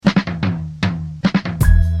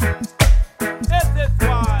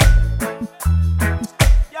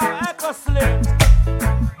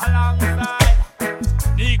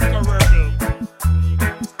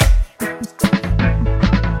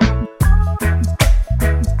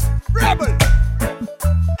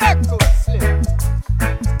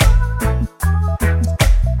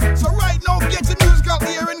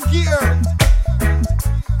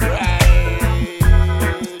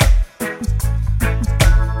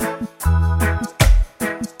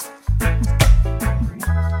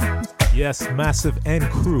Yes, Massive and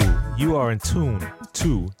crew, you are in tune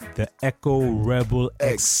to the Echo Rebel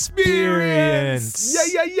Experience.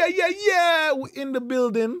 Yeah. We're in the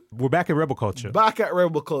building. We're back at Rebel Culture. Back at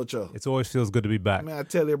Rebel Culture. It always feels good to be back. Man, I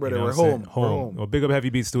tell you, brother, You know we're what I'm home. saying? Home. Well, big up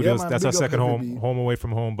Heavy Beat Studios. Yeah, man, that's our big up second Heavy home, Beat. home away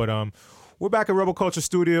from home. But we're back at Rebel Culture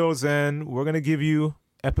Studios, and we're gonna give you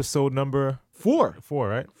episode number 4. 4,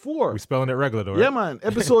 right? 4. We're spelling it regular, though, right? Yeah, man.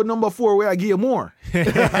 Episode number 4, where I give you more.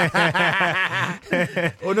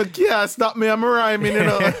 Oh, no, can't stop me. I'm rhyming, you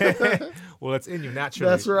know. Well, it's in you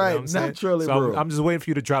naturally. That's right. You know what I'm saying? Naturally, so bro. I'm just waiting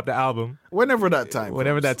for you to drop the album. Whenever that time comes.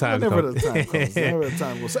 Whenever the time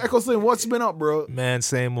comes. So, Echo Slim, what's been up, bro? Man,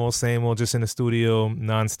 same old, just in the studio,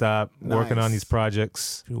 nonstop, working on these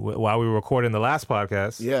projects. While we were recording the last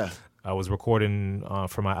podcast, Yeah. I was recording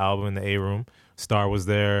for my album in the A room. Star was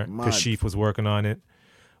there. Mad. Kashif was working on it.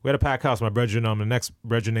 We had a packed house. My brethren, the next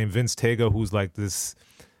brethren named Vince Tega, who's like this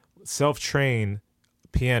self-trained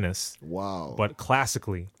pianist. Wow. But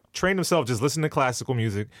classically. Trained himself just listening to classical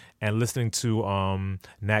music and listening to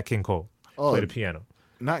Nat King Cole play the piano.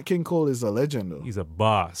 Nat King Cole is a legend, though. He's a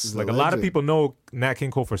boss. He's like a a lot of legend. people know Nat King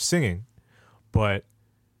Cole for singing, but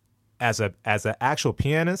as an actual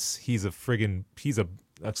pianist,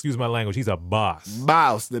 excuse my language, he's a boss.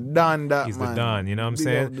 Boss, the Don, that He's man. the Don, you know what I'm Big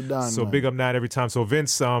saying? up the Don, so man. big up Nat every time. So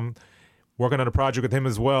Vince, working on a project with him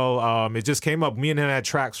as well. It just came up. Me and him had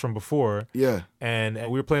tracks from before. Yeah. And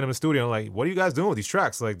we were playing in the studio. And like, what are you guys doing with these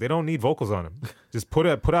tracks? Like, they don't need vocals on them. Just put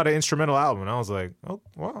out an instrumental album. And I was like, oh,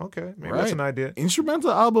 well, okay, maybe that's an idea.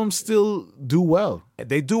 Instrumental albums still do well.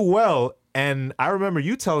 They do well. And I remember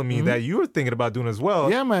you telling me that you were thinking about doing as well.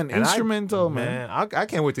 Yeah, man. And Instrumental, man. I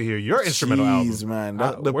can't wait to hear your instrumental Jeez, album.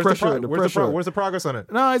 man. The Where's pressure. Where's the progress on it?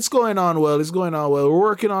 No, it's going on well. We're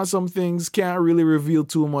working on some things. Can't really reveal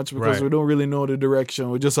too much because Right. we don't really know the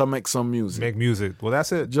direction. We just make some music. Make music. Well,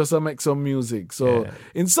 that's it. Just make some music. So Yeah.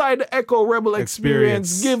 inside the Echo Rebel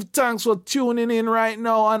Experience, give thanks for tuning in right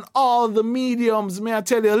now on all the mediums. May I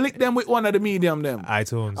tell you, lick them with one of the medium them.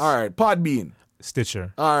 iTunes. All right, Podbean.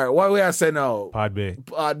 Stitcher. All right, what we I say now? Podbay.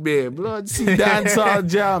 Podbean. Blood, see dancehall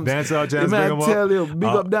jams. Dancehall jams, Man, big 'em I tell up. you, big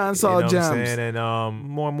up dancehall You know what I'm jams. saying?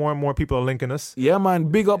 And more people are linking us. Yeah, man.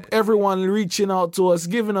 Big up everyone reaching out to us,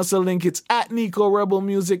 giving us a link. It's at Nico Rebel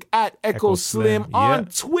Music, at Echo Slim on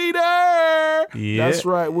Twitter. Yeah. That's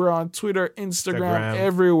right. We're on Twitter, Instagram,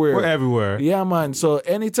 everywhere. We're everywhere. Yeah, man. So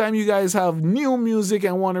anytime you guys have new music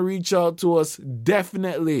and want to reach out to us,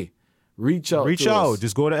 definitely reach out.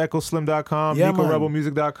 Just go to echoslim.com, Yeah, man.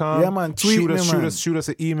 NicoRebelMusic.com. Yeah, man. Tweet me, man. Shoot us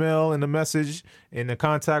an email in the message in the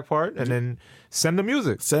contact part, and then send the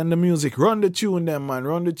music. Send the music. Run the tune them, man.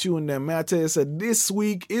 Run the tune them. May I tell you, said this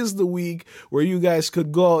week is the week where you guys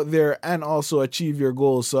could go out there and also achieve your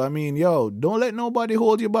goals. So, I mean, yo, don't let nobody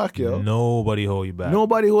hold you back, yo. Nobody hold you back.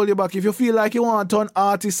 Nobody hold you back. If you feel like you want to turn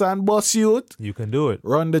artist and boss youth, You can do it.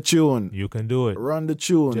 run the tune. You can do it. Run the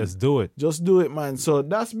tune. Just do it. Just do it, man. So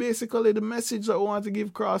that's basically the message that we want to give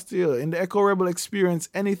across to you. In the Echo Rebel Experience,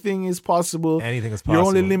 anything is possible. Anything is You're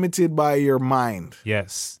only possible. limited by your mind.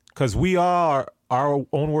 Yes. Because we are our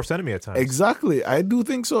own worst enemy at times. Exactly. I do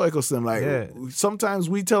think so, Echo Slim. Like, sometimes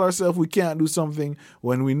we tell ourselves we can't do something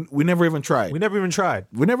when we never even tried. We never even tried.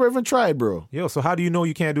 We never even tried, bro. Yo, so how do you know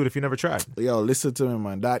you can't do it if you never tried? Yo, listen to me,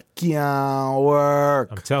 man. That can't work.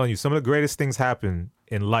 I'm telling you, some of the greatest things happen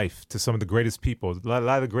in life to some of the greatest people. A lot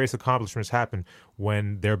of the greatest accomplishments happen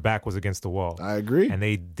when their back was against the wall. I agree. And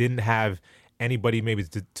they didn't have anybody maybe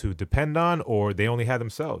to depend on, or they only had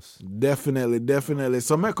themselves. Definitely.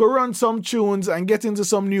 So make her run some tunes and get into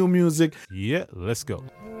some new music. Yeah, let's go.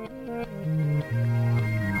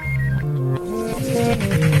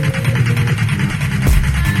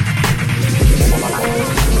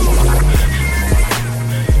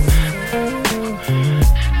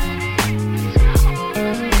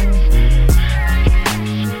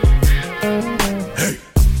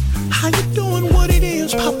 How you doing? What it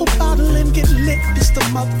is? Pop a bottle and get lit. This the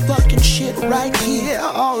motherfucking shit right here.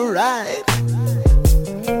 Alright.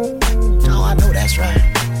 Oh, I know that's right.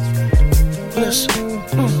 Listen.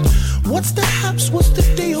 What's the haps? What's the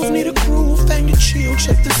deals? Need a groove and you chill.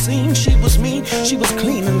 Check the scene. She was mean. She was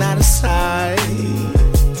cleaning out of sight.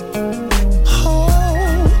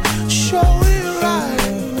 Oh, show it right.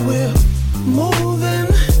 We're moving,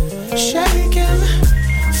 shaking,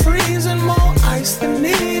 freezing, more ice than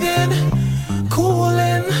needed,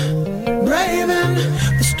 cooling, braving.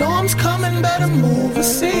 The storm's coming, better move the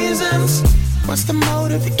seasons. What's the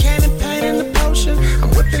motive? The candy paint and the potion. I'm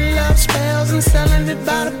whipping love spells and selling it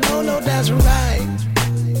by the polo. That's right.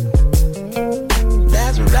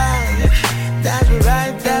 That's right. That's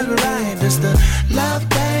right. That's right. It's the love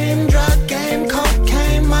game, drug game,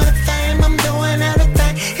 cocaine, money, fame. I'm doing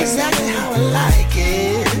everything exactly how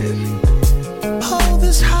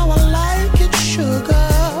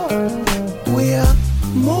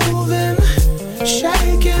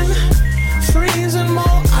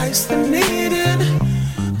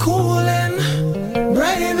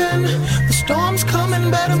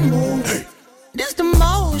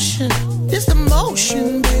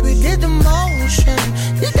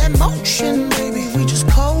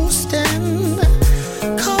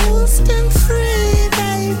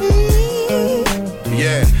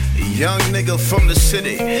nigga from the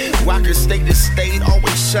city. Rocker state to state,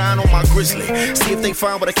 always shine on my grizzly. See if they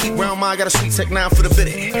find what I keep round mine. Got a sweet tech 9 for the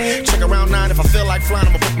biddy. Check around 9 if I feel like flying.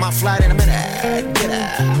 I'ma book my flight in a minute. Get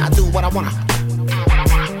out. I do what I wanna.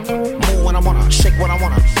 Move when I wanna. Shake when I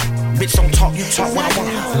wanna. Bitch, don't talk, you talk when I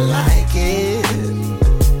wanna. How I like it.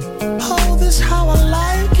 Oh, this how I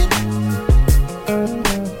like it.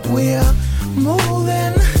 We are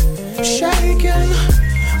moving, shaking,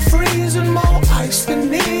 freezing, more ice than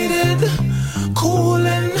needed.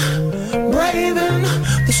 Cooling, braving,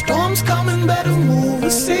 the storm's coming, better move the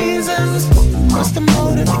seasons. What's the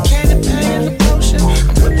motive, the candy paint, the potion? I'm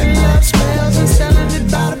whipping love spells and selling it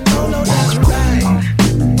by the polo. That's right.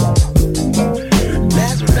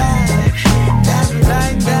 That's right. That's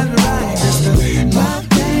right. That's right. It's the love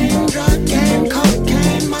game, drug game,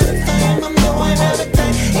 cocaine, money, fame. I'm doing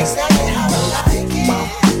everything exactly how I like it.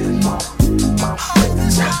 Oh,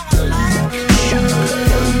 this how I like it.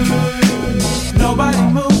 Nobody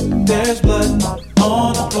move, there's blood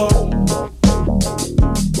on the floor.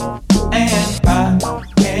 And I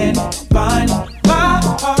can't find my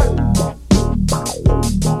heart.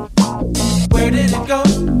 Where did it go?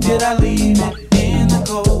 Did I leave it in the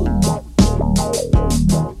cold?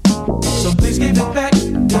 So please give it back,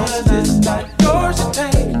 cause it's not yours to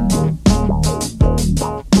take.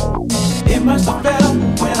 It must have fell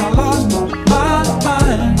when I lost my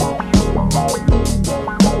mind.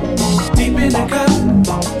 Deep in the cup,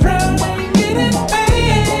 drowning in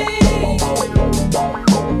pain.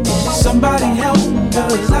 Somebody help,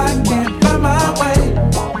 cause I can't find my way.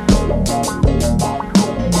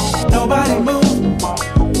 Nobody move,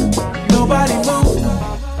 nobody move.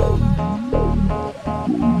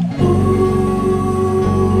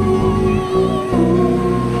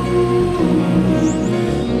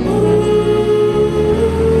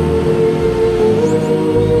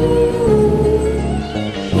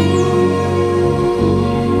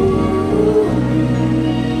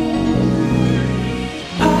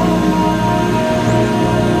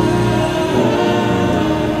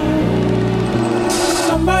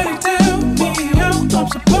 Somebody tell me how I'm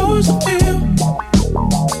supposed to feel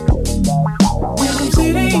when I'm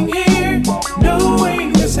sitting here knowing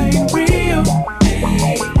this ain't real.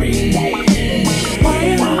 Why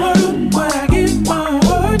in the world would I give my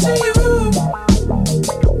heart to you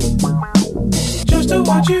just to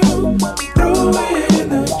watch you throw it in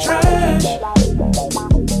the trash?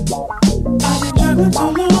 I've been juggling so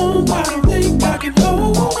long, I don't think I can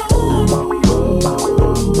hold on.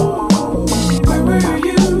 Where were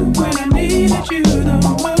you when I needed you the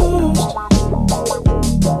most?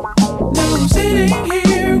 Now I'm sitting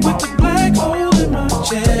here with the black hole in my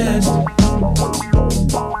chest.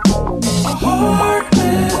 A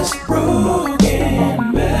heartless,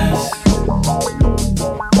 broken mess.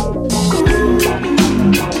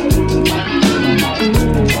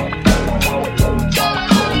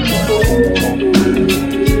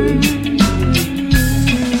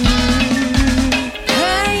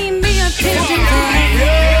 Paint me a picture,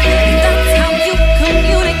 that's how you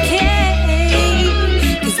communicate.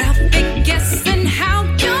 'Cause I've been guessing how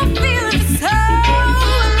you're feeling for so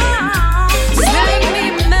long. Sing me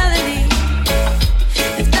a melody,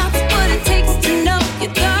 if that's what it takes to know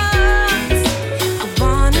your thoughts. I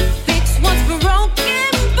wanna fix what's broken,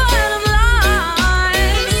 but I'm lost.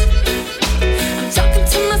 I'm talking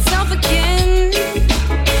to myself again,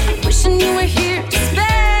 wishing you were here to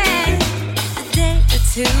spend a day or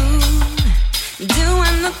two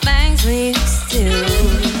doing the things we used to.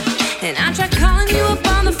 And I tried calling you up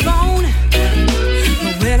on the phone,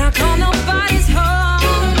 but when I call, nobody's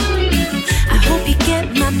home. I hope you get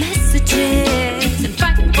my messages and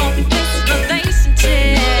fight for this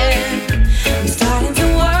relationship. I'm starting to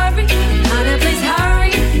worry, honey, please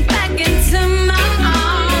hurry back into my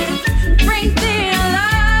arms. Bring the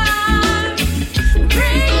alarm,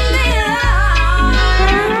 bring the alarm.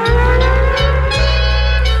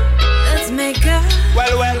 Let's make up,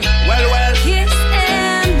 Well, kiss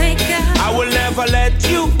and make up. I will never let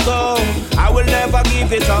you go. I will never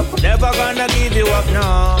give it up. Never gonna give you up, no.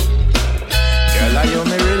 Girl, are you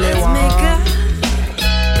me really Let's want? make up,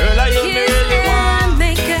 Girl, are you me kiss really want? and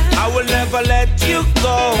make up. I will never let you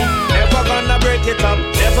go. Never gonna break it up.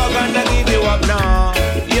 Never gonna give you up, no.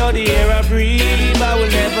 You're the air I breathe. I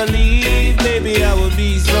will never leave. Baby, I will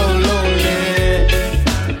be so lonely.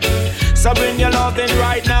 So bring your love in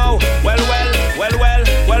right now. Well.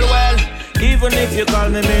 Even if you call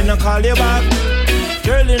me, me no call you back.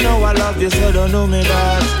 Girl, you know I love you, so don't do me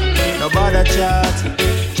that. No bother chat,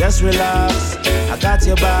 just relax. I got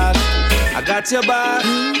your back, I got your back.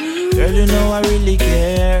 Girl, you know I really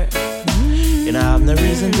care, and I have no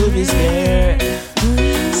reason to be scared.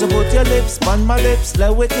 So put your lips on my lips,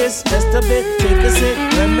 let we kiss just a bit. Take a sip,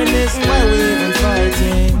 reminisce while we even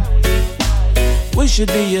fighting. We should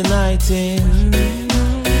be uniting.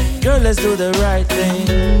 Girl, let's do the right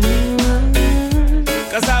thing.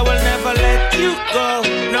 Cause I will never let you go.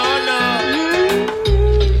 No, no.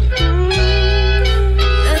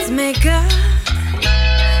 Let's make up,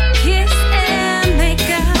 kiss and make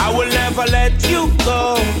up. I will never let you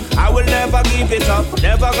go. I will never give it up.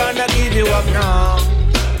 Never gonna give you up, no.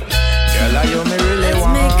 Girl, are you me really Let's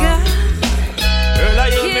want? make up, Girl, are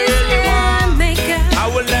you me kiss really want? and make up. I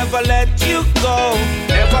will never let you go.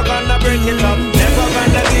 Never gonna break it up. Never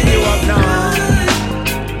gonna give you up, no.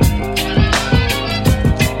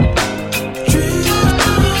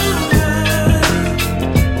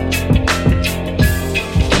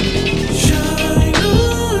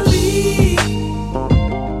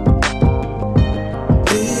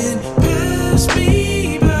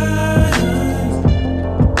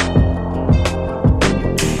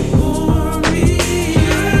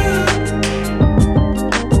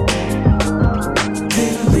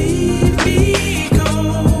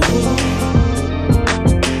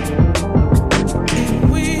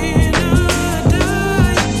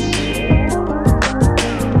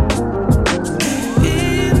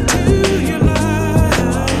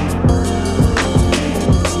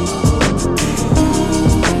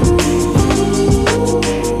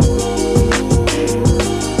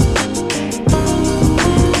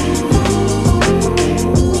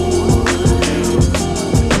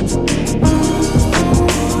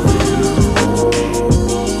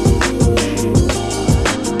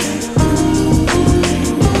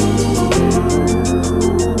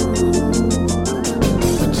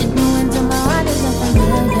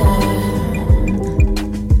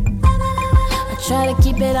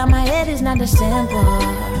 not as simple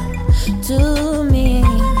to me.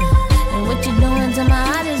 And what you're doing to my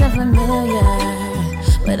heart is unfamiliar,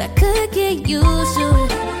 but I could get used to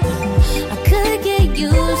it. I could get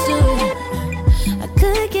used to it. I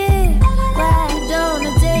could get right on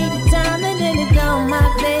a date of time and then it go, my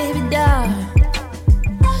baby doll.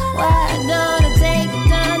 Why don't I take the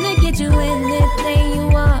time to get you anything you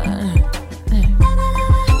want?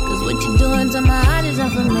 Cause what you're doing to my heart is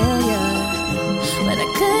unfamiliar, but I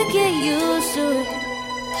could get used to it.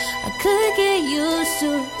 I could get used to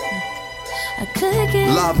it. I could get.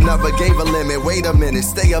 Love never gave a limit. Wait a minute,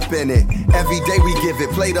 stay up in it. Every day we give it,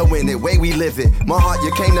 play to win it, way we live it. My heart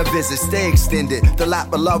you came to visit, stay extended. The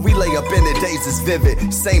lap of love we lay up in it, days is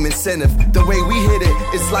vivid. Same incentive, the way we hit it,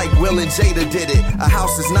 it's like Will and Jada did it. A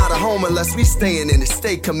house is not a home unless we staying in it,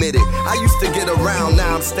 stay committed. I used to get around,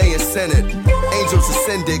 now I'm staying centered. Angels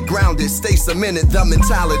ascended, grounded, stay cemented, the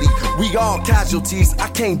mentality. We all casualties, I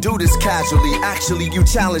can't do this casually. Actually, you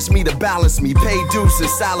challenged me to balance me. Paid dues and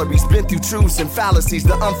salaries, been through truths and fallacies.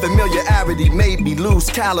 The unfamiliarity made me lose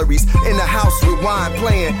calories. In the house with wine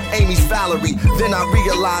playing Amy's Valerie. Then I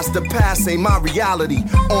realized the past ain't my reality.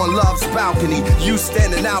 On love's balcony, you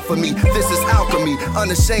standing out for me. This is alchemy,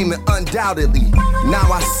 unashamed and undoubtedly.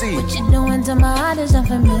 Now I see what you're doing to my heart is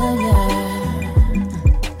unfamiliar.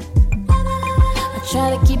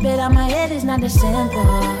 Try to keep it out my head, it's not as simple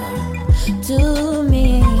to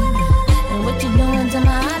me. And what you're doing to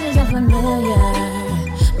my heart is unfamiliar,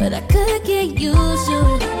 but I could get used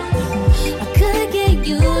to it. I could get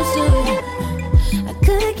used to it. I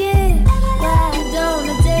could get right on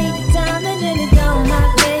a date of time and then it go, my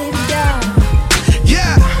baby doll.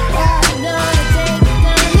 Yeah. Right on a date of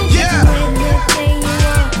time and get you anything you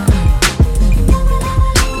want.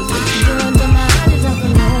 Cause what you're doing to my heart is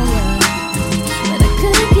unfamiliar, but I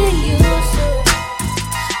could get used to it.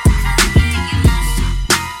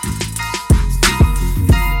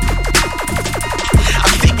 I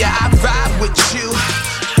figure I'd ride with you,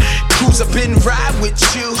 cruise up and ride with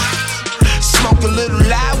you, smoke a little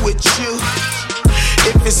loud with you,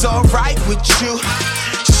 if it's alright with you.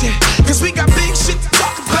 Shit, cause we got big shit to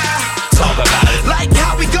talk about. Talk about it. Like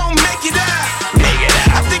how we gon' make it out. Make it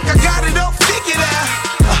out. I think I got it all figured out.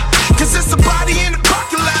 Cause it's a body in the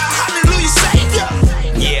parking lot. Hallelujah, Savior.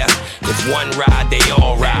 Yeah, if one ride, they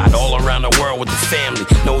all ride. All around the world with the family.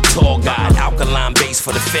 No tall guide, alkaline base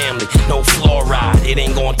for the family. No fluoride, it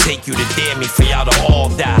ain't gonna take you to dare me for y'all to all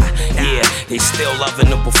die. Yeah, they still loving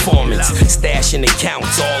the performance. Stashing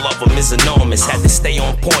accounts, all of them is enormous. Had to stay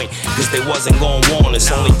on point, cause they wasn't gonna warn us.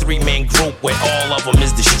 Only 3-man group where all of them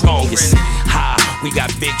is the strongest. Ha, we got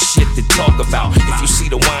big shit to talk about. If you see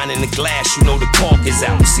the wine in the glass, you know the cork is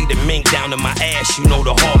out. See the mink down in my ass, you know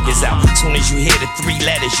the hawk is out. Soon as you hear the 3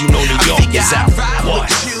 letters, you know New York is out. What?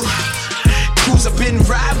 With you, cruise up and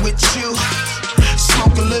ride with you,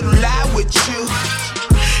 smoke a little loud with you,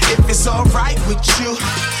 if it's alright with you.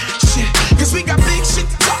 Shit, cause we got big shit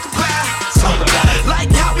to talk about.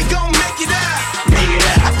 Like how we gon' make it out.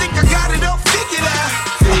 I think I got it all figured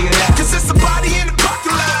out. Cause it's a body in the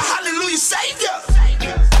parking lot. Hallelujah, Savior.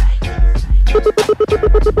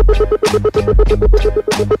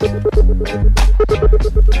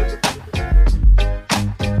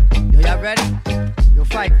 Yo, y'all ready? Yo,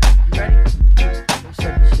 Fife, you ready? Yo,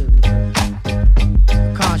 check this shit.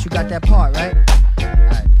 Cons, you got that part, right?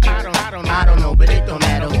 I don't know, but it don't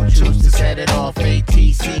matter who choose to set it off.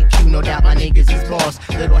 ATCQ, no doubt my niggas is boss.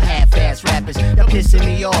 Little half-ass rappers, y'all pissing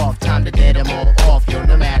me off. Time to dead them all off, yo,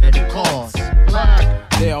 no matter the cause.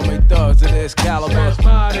 They all make thugs of this caliber.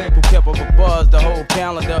 Who kept up a buzz the whole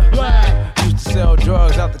calendar. Used to sell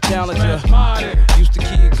drugs out the Challenger. Used to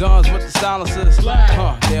keep guns with the silencers.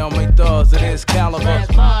 They all make thugs of this caliber.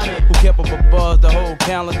 Who kept up a buzz the whole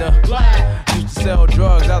calendar. Used to sell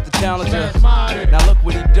drugs out the Challenger. Now look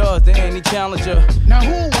what he does to any challenger. Now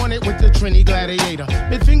who won it with the Trini Gladiator?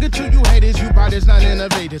 Mid finger to you haters, you biters not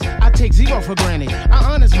innovators. I take zero for granted, I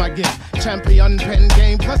honors my gift. Champion pen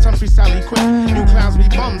game, plus I'm freestyle equipped. You clowns be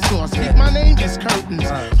bum sauce, speak my name is curtains.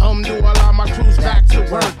 Do allow my crews back to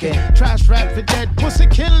working. Trash rap for dead pussy,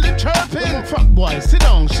 kill the chirping. Fuck boy, sit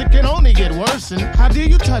down, shit can only get worse. How dare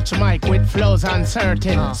you touch a mic with flows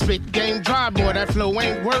uncertain? Spit game dry, boy, that flow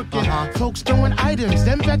ain't working. Folks throwing items,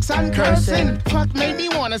 them vex I'm cursing. Fuck made me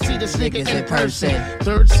wanna see the niggas in person.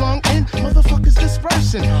 Third song in, motherfuckers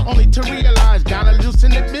dispersing. Only to realize, gotta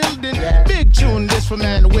loosen the building. Big tune, this for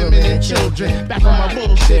men, women, and children. Back on my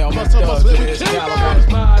bullshit, bust up us living killers.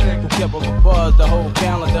 Who kept up a buzz the whole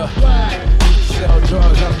calendar. Used to sell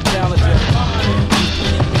drugs out the Challenger. Used to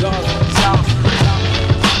keep guns with the silencers.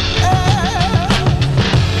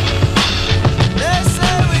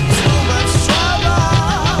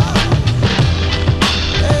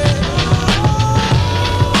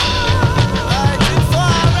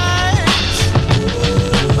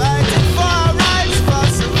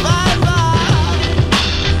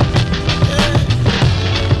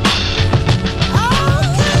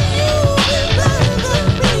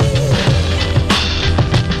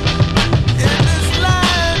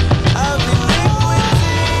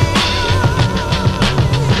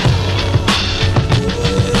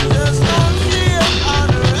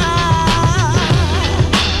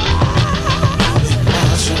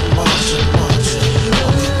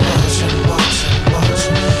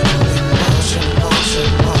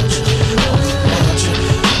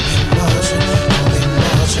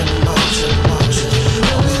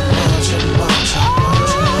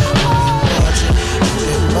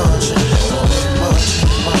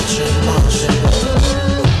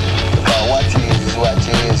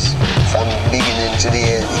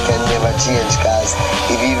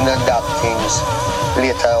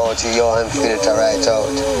 Filter right out.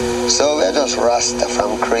 So we're just Rasta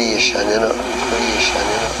from creation, you know. Creation,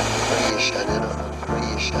 you know. Creation, you know.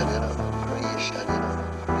 Creation, you know. Creation, you know.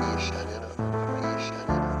 Creation, you know. Creation, you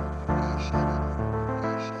know.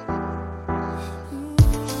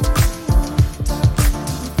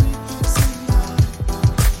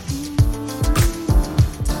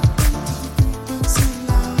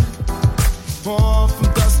 Pour from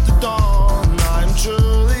dusk to dawn, I'm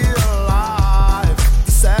truly alive.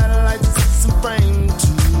 The satellites frame to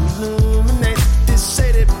illuminate this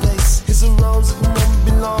shaded place. It's a rose that won't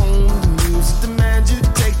belong. The music demands.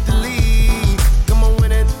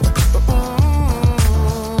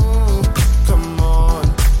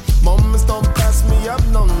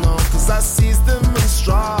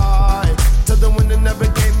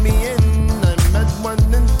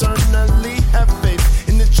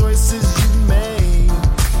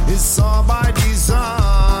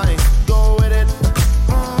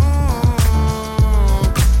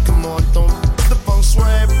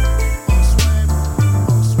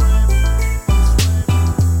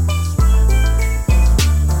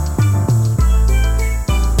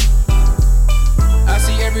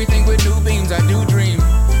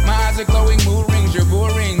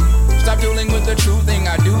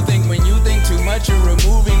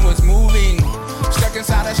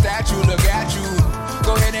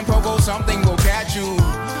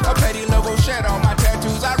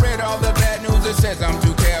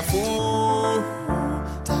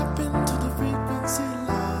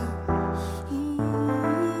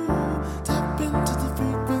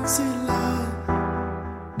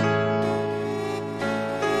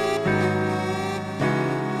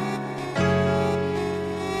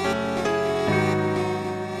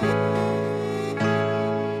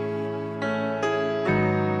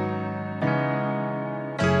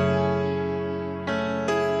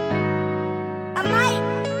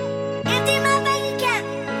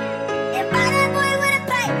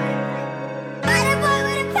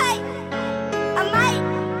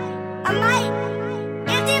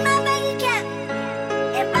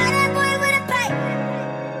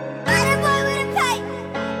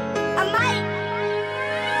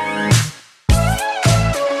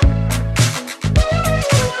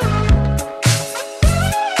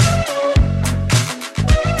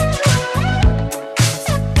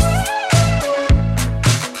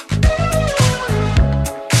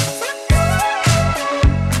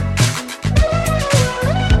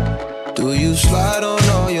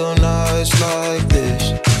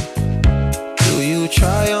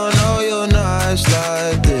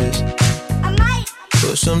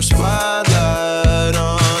 some spotlight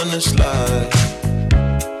on the slide.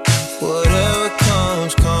 Whatever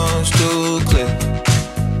comes through clear.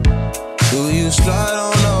 Do you slide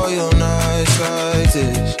on all your nights like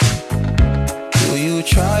this? Do you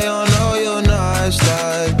try on all your nights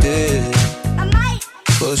like this?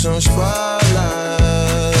 Put some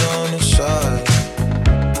spotlight on the side.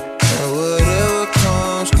 And whatever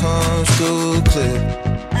comes through clear.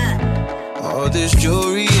 All this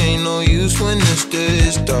jewelry ain't no use when it's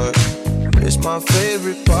this dark. It's my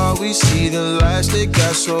favorite part, we see the lights that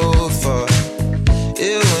got so far.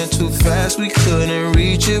 It went too fast, we couldn't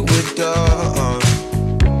reach it with the arm.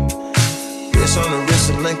 Wrist on the wrist,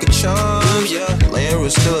 a link of charms, yeah. Laying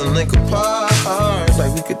was still a link apart.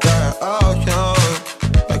 Like we could die all young,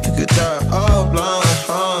 like we could die all blind.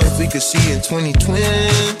 If we could see in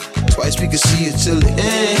 2020, twice we could see it till the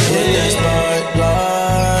end. Put that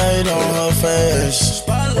spotlight on her face.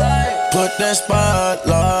 Put that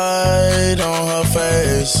spotlight on her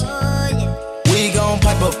face. We gon'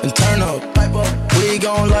 pipe up and turn up. We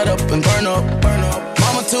gon' light up and burn up.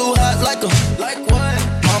 Mama too hot like what?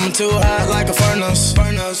 Mama too hot like a furnace.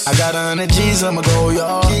 I got 100 G's, I'ma go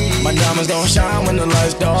yard. My diamonds gon' shine when the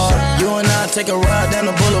lights dark. You and I take a ride down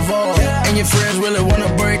the boulevard, and your friends really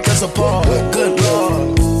wanna break us apart. Good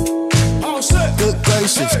Lord. Good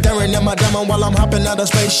gracious, staring at my diamond while I'm hopping out of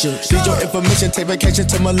spaceship. Need your information, take vacation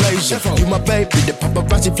to Malaysia. You my baby, the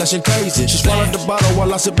paparazzi flashing crazy. She swallowed the bottle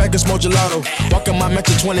while I sit back and smoke gelato. Walking my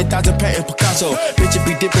mansion, 20,000 patent Picasso. Bitch, it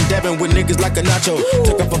be dipping, dabbing with niggas like a nacho.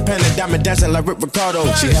 Took up a pen and diamond dancing like Rick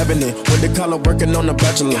Ricardo. She having it with the color working on the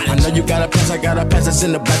bachelor. I know you got a pass, I got a pass that's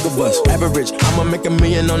in the back of us. Average, I'ma make $1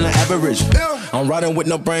 million on the average. I'm riding with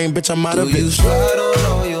no brain, bitch, I'm out of it. You slide on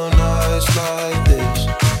all your nights like this.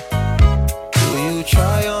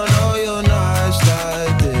 Try on all your nights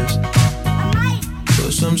like this.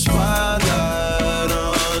 Put some spotlight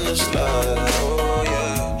on the slide. Oh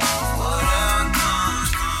yeah. Whatever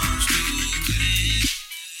comes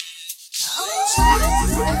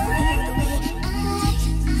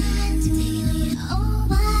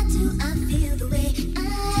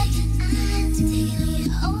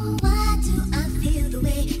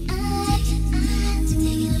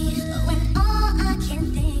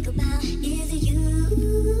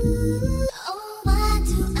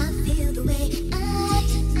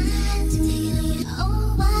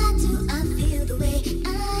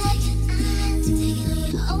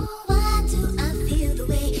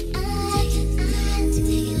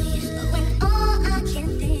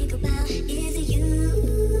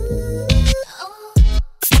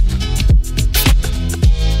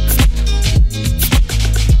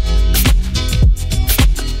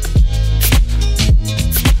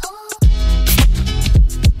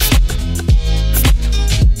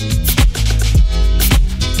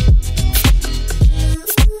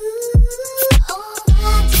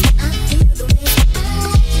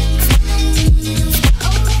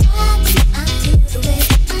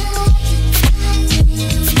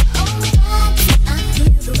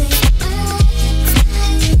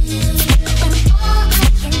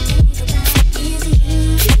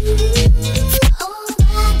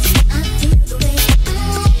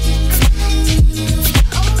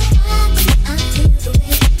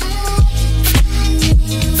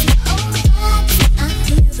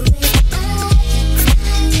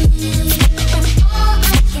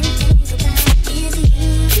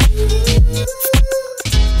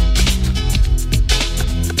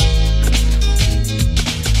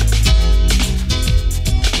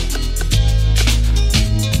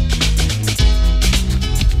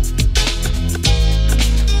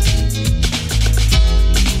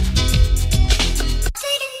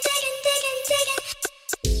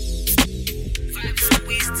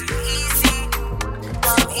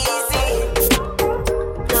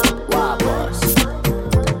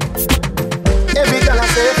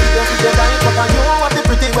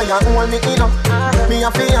hold me in up. Me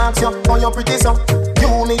a fi ask you, how you pretty so?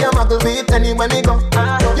 You me a muggle with anywhere me go.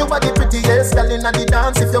 You are the prettiest girl inna the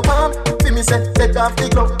dance. If you want, fi me say take off the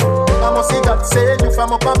glove. I must see God say you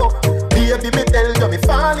from up above. Baby me tell you me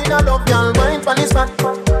fall in love. Y'all mind pon this fat,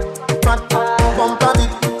 fat, bump a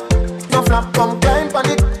bit. No flap, come climb pon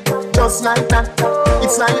it, just like that.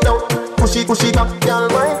 It's slide out, push it up. Y'all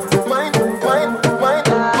mind, mind, mind, mind,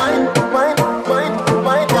 mind, mind, mind,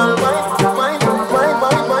 mind, y'all mind, mind, mind,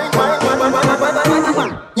 mind, mind, mind, mind.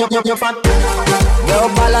 You fat. Girl,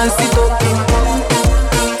 balance it up.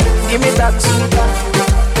 Give me that.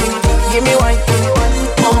 Give me wine.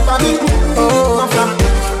 Bump a bit. Oh, no flap.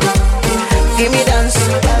 Give me dance.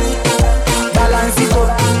 Balance it up.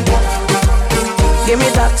 Give me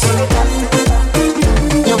that.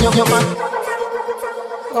 You fat.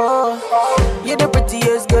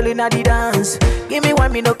 girl in the dance. Give me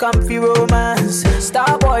one, me no comfy romance.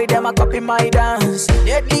 Star boy, them a copy my dance.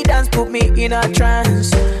 Deadly dance put me in a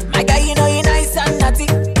trance. My guy, you know you nice and naughty.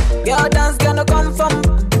 Girl dance gonna come from.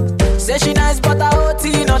 Say she nice but I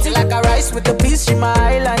OT. Nothing like a rice with a piece, she my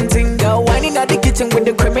island thing. Girl wine in the kitchen with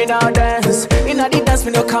the criminal dance. In the dance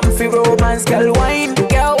me no comfy romance. Girl wine,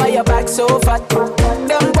 girl why your back so fat?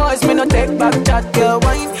 Them boys me no take back chat. Girl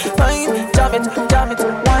wine, wine, jam it,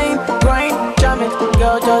 wine, grind, jam it.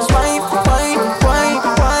 Girl just wine, wine, wine,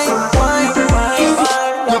 wine, wine, wine,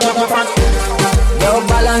 wine. Girl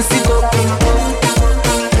balance it up.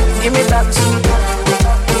 Give me that.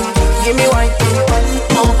 Give me wine.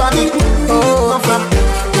 Oh,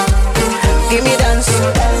 give me dance,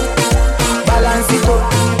 balance it up.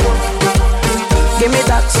 Give me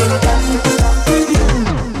that.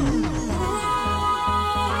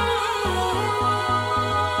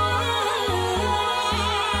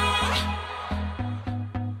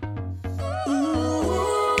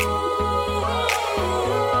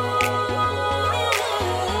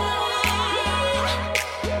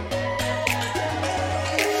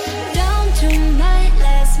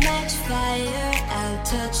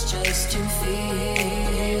 Just to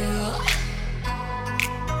feel.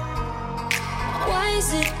 Why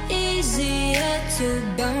is it easier to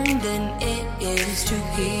burn than it is to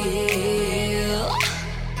heal?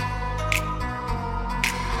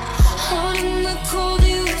 Hot in the cold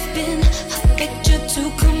you've been, a picture to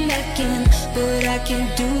come back in, but I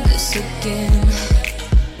can't do this again.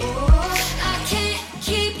 I can't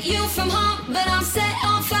keep you from home, but I'm set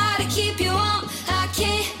on fire to keep you on. I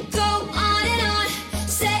can't go on and on.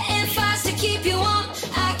 Keep you warm,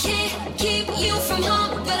 I can't keep you from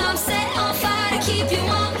home, but I'm set on fire to keep you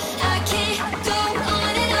warm. I can't go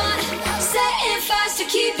on and on, setting fires to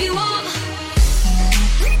keep you warm.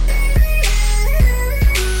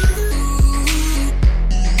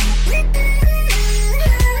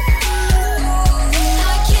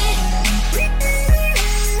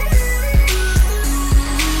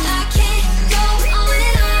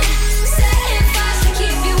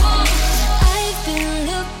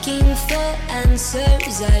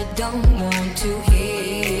 Answers I don't want to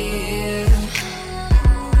hear.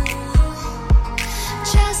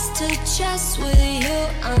 Chest to chest with you,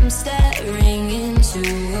 I'm staring into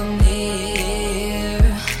a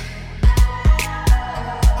mirror.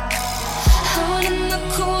 Out in the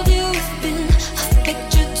cold you've been, a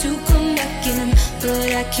picture to come back in,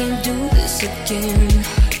 but I can't do this again.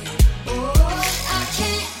 I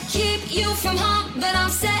can't keep you from home, but I'm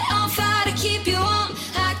set on fire to keep you warm.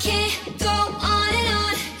 I can't go on and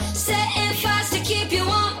on, setting fires to keep you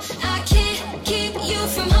warm. I can't keep you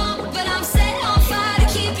from home, but I'm set on fire to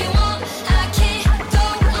keep you warm. I can't go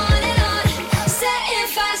on and on, setting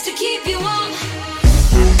fires to keep you warm.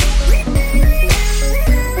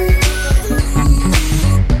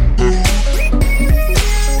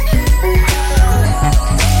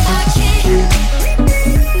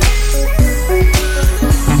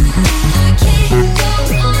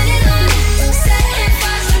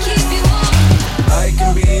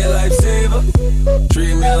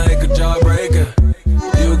 Treat me like a jawbreaker.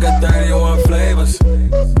 You got 31 flavors,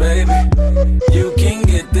 baby. You can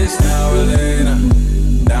get this now or later.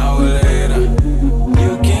 Now or later.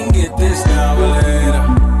 You can get this now or later.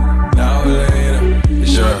 Now or later.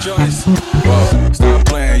 It's your choice. Whoa, stop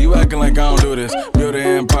playing. You acting like I don't do this. Build an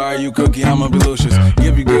empire, you cookie, I'ma be Lucius.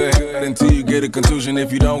 Give you good until you get a contusion.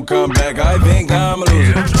 If you don't come back, I think I'm a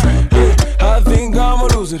loser. I think I'm a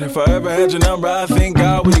loser. If I ever had your number, I think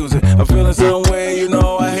I would use it. I'm feeling some way, you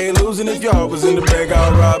know I hate losing. If your heart was in the bag,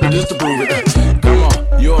 I'll rob it just to prove it. Come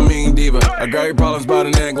on, you're a mean diva. I got your problems by the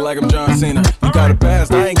neck like I'm John Cena. You got a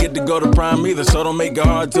past, I ain't get to go to prime either, so don't make it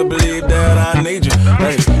hard to believe that I need you.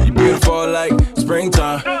 Hey, you beautiful like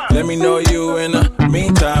springtime. Let me know you in the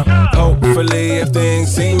meantime. Hopefully, if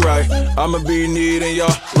things seem right, I'ma be needing your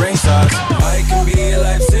ring size. I can be a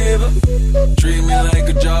lifesaver. Treat me like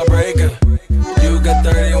a jawbreaker. You got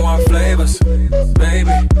 31 flavors,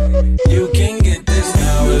 baby. You can get this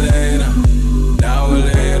now or later. Now or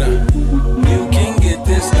later. You can get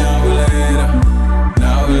this now or later.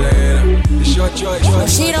 Now or later. It's your choice. Well,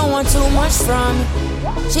 she don't want too much from me.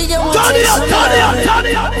 She just wants to some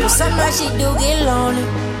loving. Sometimes she do get lonely.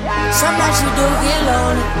 Sometimes she do get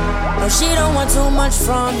lonely. No, she don't want too much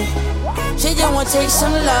from me. She just want to take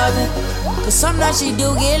some loving. Cause sometimes she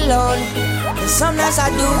do get lonely. And sometimes I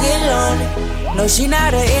do get lonely. No, she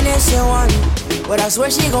not an innocent one, but I swear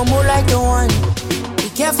she gon' move like the one. Be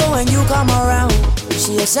careful when you come around.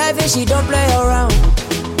 She a savage, she don't play around.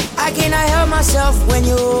 I cannot help myself when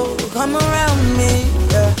you come around me,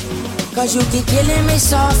 yeah. Cause you keep killing me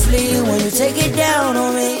softly when you take it down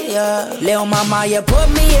on me, yeah. Lil' mama, you put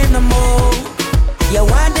me in the mood. You're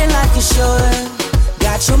winding like you should.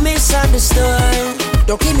 Got you misunderstood.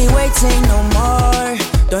 Don't keep me waiting no more.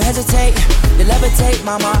 Don't hesitate to levitate,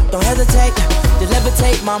 mama. Don't hesitate to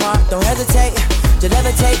levitate, mama. Don't hesitate to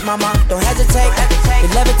levitate, mama. Don't hesitate to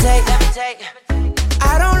levitate.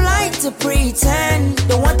 I don't like to pretend.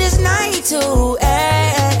 Don't want this night to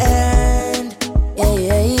end.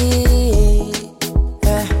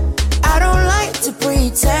 Yeah. I don't like to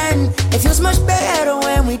pretend. It feels much better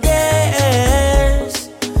when we dance.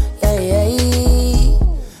 Yeah.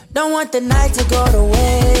 Don't want the night to go to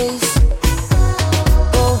waste.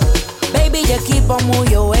 Oh, baby, you keep on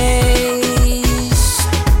moving your ways.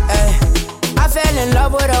 I fell in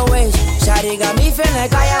love with her ways. Shawty got me feeling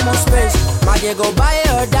like I am on space. Might you go buy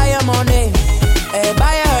her a diamond,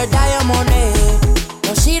 buy her a diamond,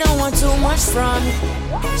 No, she don't want too much from me.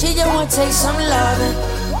 She just want to take some loving.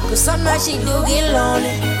 Cause sometimes she do get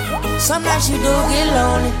lonely. Sometimes she do get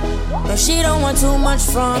lonely. No, she don't want too much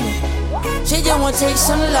from me. She just want to take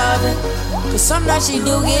some loving. Cause sometimes she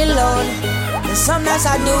do get lonely. And sometimes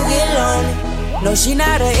I do get lonely. No, she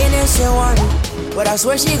not an innocent one. But I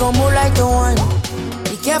swear she gon' move like the one.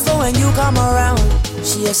 Be careful when you come around.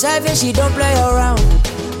 She a savage, she don't play around.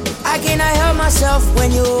 I cannot help myself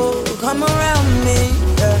when you come around me,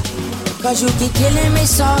 yeah. Cause you keep killing me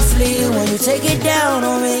softly when you take it down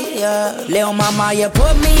on me, yeah. Lil' mama, you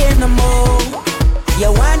put me in the mood.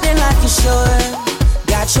 You're winding like you should.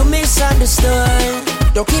 Got you misunderstood.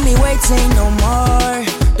 Don't keep me waiting no more.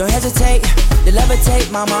 Don't hesitate to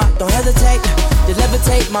levitate, mama. Don't hesitate to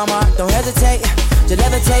levitate, mama. Don't hesitate to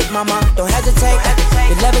levitate, mama. Don't hesitate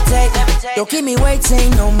to levitate. Don't keep me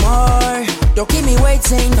waiting no more. Don't keep me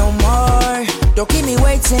waiting no more. Don't keep me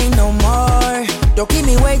waiting no more. Don't keep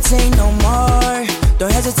me waiting no more.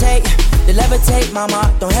 Don't hesitate to levitate,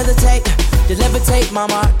 mama. Don't hesitate to levitate,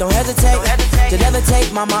 mama. Don't hesitate to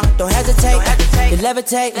levitate, mama. Don't hesitate to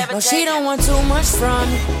levitate. No, she don't want too much from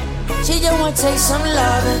me. She just want to take some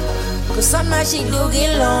loving. Cause sometimes she do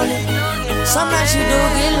get lonely. Sometimes she do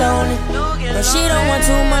get lonely. No, she don't want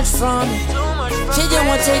too much from me. She just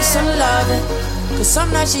want to take some loving. Cause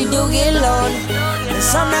sometimes she do get lonely. And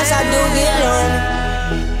sometimes I do get lonely.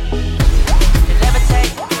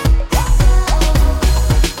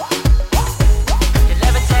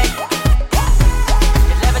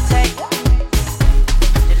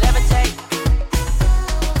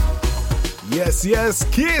 Yes,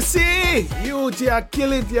 Casey! You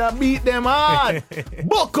kill it, you beat them hard.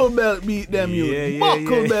 Buckle belt beat them,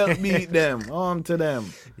 Buckle belt beat them. On to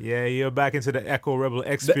them. Yeah, you're back into the Echo Rebel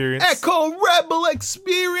experience. The Echo Rebel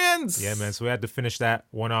experience! Yeah, man, so we had to finish that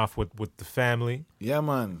one off with the family. Yeah,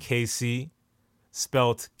 man. KC,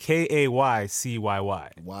 spelt Kaycyy.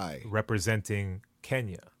 Why? Representing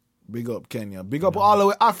Kenya. Big up Kenya. Big up all the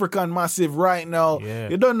way African massive right now. Yeah.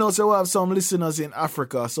 You don't know, so we have some listeners in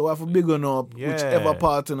Africa. So we have a big one up, whichever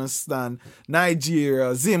part of the stand.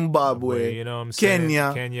 Nigeria, Zimbabwe, you know what I'm saying?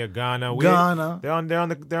 Kenya, Ghana. They're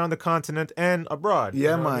on the continent and abroad.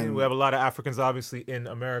 Yeah, you know man. What I mean? We have a lot of Africans obviously in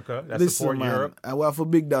America that listen, support man, Europe. and we have to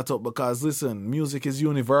big that up because listen, music is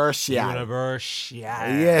universal. Yes.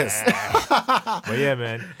 But yeah,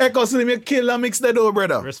 man. Echo Slim, you kill that mix that though,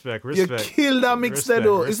 brother. Respect. You kill that mix that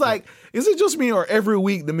though. It's like, is it just me or every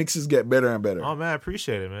week the mixes get better and better? Oh man, I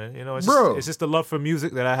appreciate it, man. You know, it's bro, it's just the love for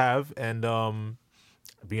music that I have and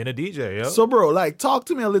being a DJ, yo. So bro, like talk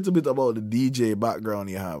to me a little bit about the DJ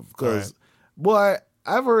background you have. Because boy,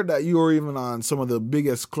 I've heard that you were even on some of the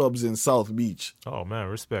biggest clubs in South Beach. Oh man,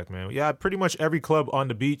 respect, man. Yeah, pretty much every club on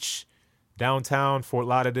the beach, downtown, Fort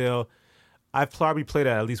Lauderdale. I've probably played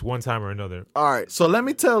at least one time or another. All right, so let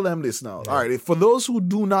me tell them this now. Yeah. All right, for those who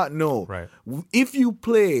do not know, if you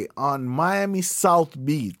play on Miami South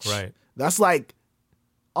Beach, that's like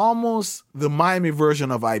almost the Miami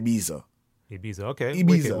version of Ibiza. Ibiza, okay.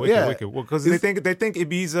 Ibiza, wicked. Well, because they think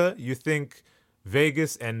Ibiza, you think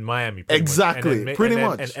Vegas and Miami. Exactly, pretty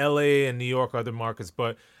much. And LA and New York are other markets,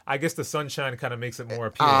 but I guess the sunshine kind of makes it more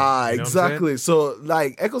appealing. Exactly. So,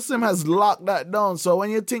 like, Ecosystem has locked that down. So, when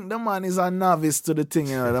you think the man is a novice to the thing,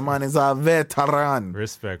 you know, the man is a veteran.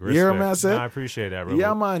 Respect. You hear me, I say? I appreciate that, bro.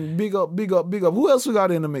 Yeah, man. Big up. Who else we got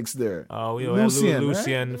in the mix there? Oh, we have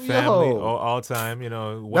Lucien family all time. You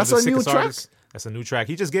know, one that's of the a new sickest track? artists. That's a new track.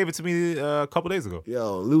 He just gave it to me a couple days ago.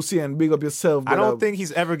 Yo, Lucien, big up yourself. I don't think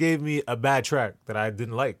he's ever gave me a bad track that I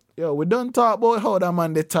didn't like. Yo, we done talk about how that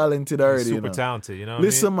man they talented already. He's super talented, you know what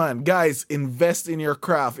Listen, I mean? man, guys, invest in your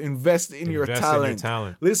craft. Invest in your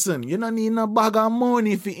talent. Listen, you don't need no bag of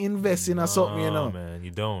money if you invest in something, you know. No, man,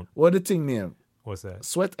 you don't. What the thing name? What's that?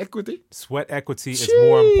 Sweat equity? Sweat equity is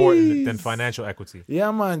more important than financial equity. Yeah,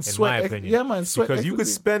 man. In my opinion. Yeah, man. Sweat because equity. you could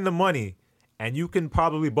spend the money and you can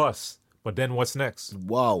probably bust, but then what's next?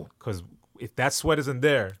 Wow. Because if that sweat isn't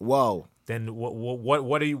there, wow, then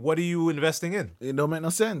what are you investing in? It don't make no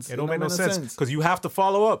sense. It don't make no sense because you have to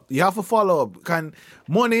follow up. You have to follow up.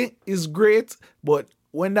 Money is great, but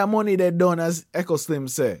when that money they're done, as Echo Slim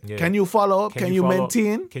said, can you follow up? Can you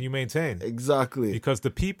maintain? Can you maintain? Exactly. Because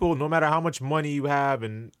the people, no matter how much money you have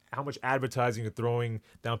and how much advertising you're throwing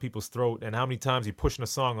down people's throat and how many times you're pushing a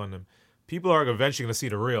song on them, people are eventually going to see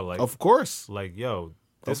the real. Like, of course. Like, yo,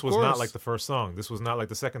 this was not like the first song. This was not like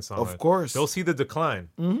the second song. Of course. They'll see the decline.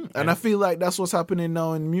 Mm-hmm. And I feel like that's what's happening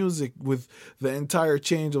now in music with the entire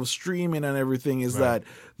change of streaming and everything is that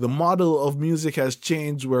the model of music has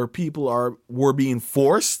changed where people were being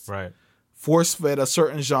force-fed a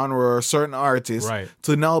certain genre or a certain artist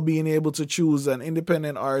to now being able to choose an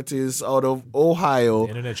independent artist out of Ohio the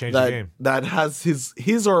internet changed the game. That has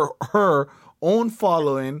his or her own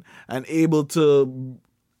following and able to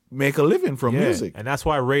make a living from music. And that's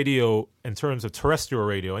why radio, in terms of terrestrial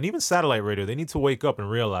radio and even satellite radio, they need to wake up and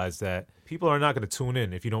realize that people are not going to tune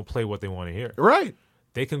in if you don't play what they want to hear. Right.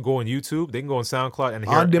 They can go on YouTube, they can go on SoundCloud and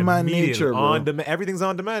hear on-demand nature, bro. Everything's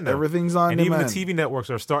on demand now. Everything's on and demand. And even the TV networks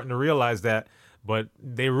are starting to realize that, but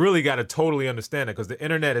they really got to totally understand it because the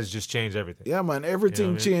internet has just changed everything. Yeah, man.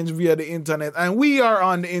 Everything changed via the internet. And we are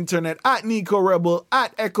on the internet at Nico Rebel,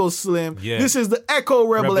 at Echo Slim. Yeah. This is the Echo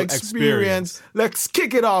Rebel experience. Let's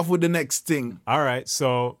kick it off with the next thing. All right.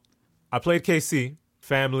 So I played KC.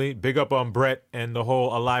 Family, big up on Brett and the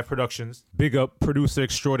whole Alive Productions. Big up producer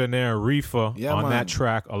extraordinaire Reefa on that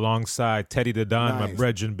track alongside Teddy the Don, my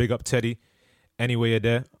brethren. Big up Teddy. Anyway,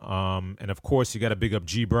 there. And of course, you got to big up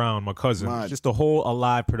G Brown, my cousin. Just the whole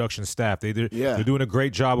Alive production staff. They're doing a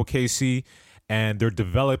great job with KC, and they're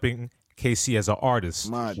developing KC as an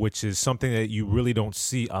artist, which is something that you really don't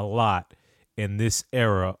see a lot in this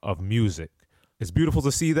era of music. It's beautiful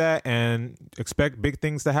to see that and expect big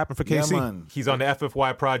things to happen for KC. Yeah, he's on the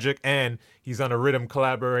FFY project and he's on a rhythm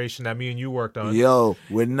collaboration that me and you worked on. Yo,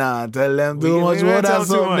 we're not tell them too much. We ain't tell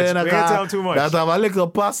them too much. That have a little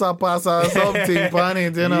passa or something on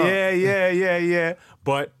it, you know. Yeah.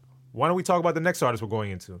 But why don't we talk about the next artist we're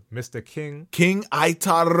going into? Mr. King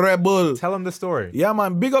Ital Rebel. Tell him the story. Yeah,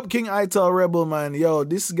 man. Big up King Ital Rebel, man. Yo,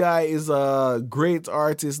 this guy is a great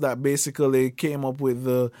artist that basically came up with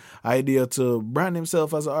the idea to brand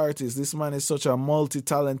himself as an artist. This man is such a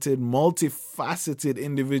multi-talented, multifaceted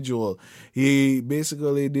individual. He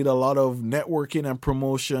basically did a lot of networking and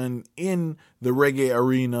promotion in the reggae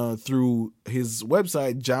arena through his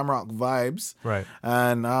website, Jamrock Vibes. Right.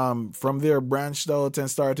 And from there branched out and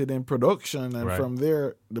started in production. And from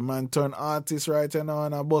there, the man turned artist right now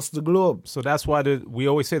and bust the globe. So that's why we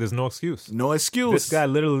always say there's no excuse. No excuse. This guy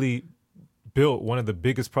literally built one of the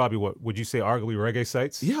biggest, probably, what would you say, arguably reggae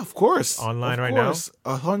sites? Yeah, of course. Online right now?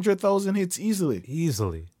 100,000 hits easily.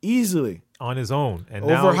 Easily. On his own. And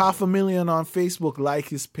over now, 500,000 on Facebook, like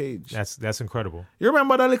his page. That's incredible. You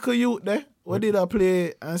remember that little youth there? What did I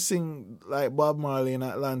play and sing like Bob Marley in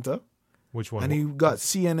Atlanta? Which one? And he got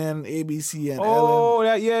CNN, ABC, and Ellen.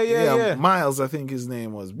 That, yeah. Miles, I think his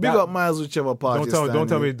name was. Big up Miles, whichever part.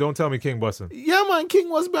 Don't tell me King busting. Yeah, man, King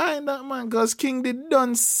was behind that, man, because King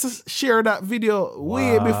done share that video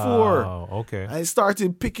way before. Okay. And it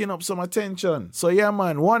started picking up some attention. So yeah,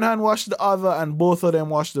 man, one hand wash the other, and both of them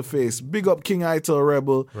wash the face. Big up King Ital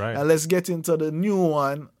Rebel. Right. And let's get into the new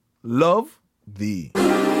one, Love Thee.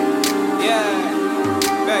 Yeah,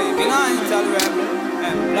 baby, King Ital Rebel.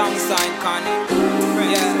 Alongside Connie.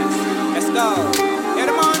 Yeah, let's go. Yeah,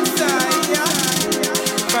 the monster, yeah.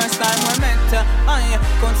 First time we met, I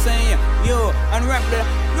could say you and Rebel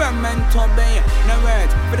were meant to be. No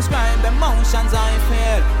words to describe the emotions I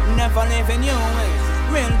feel. Never leaving you is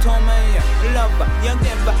real to me. Love you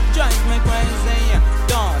give drives me crazy.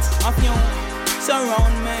 Thoughts of you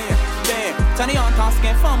surround me. They turn the out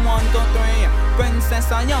asking from 1 to 3.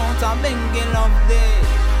 Princess I out a big love day.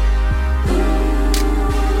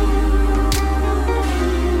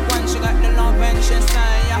 Got the love and she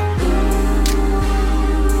say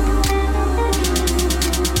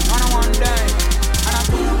on a 1 day, on a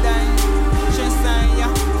 2 day, she say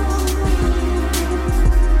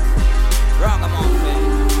Ragamuffin,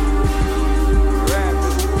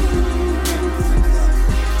 rebel.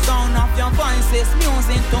 Sound of your voices,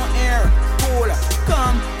 music to hear. Cool,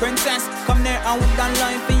 come princess, come there, I would done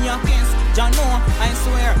life in your kiss. Jah know I I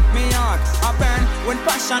swear, me heart I burn with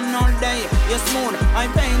passion all day. You're smooth, I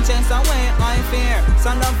pain chase away I fear.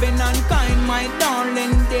 So loving and kind, my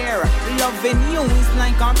darling dear. Loving you is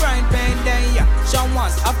like a bright payday. Show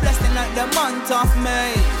us a blessing like the month of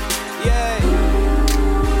May. Yeah.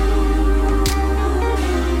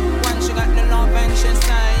 When she got the love and she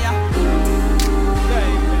say,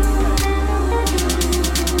 baby,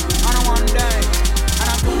 on a one day, on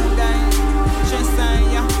a 2 day, she say,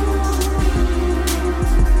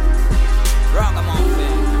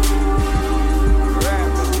 ragamuffin,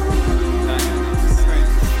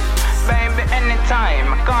 baby, anytime,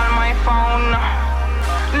 call my phone.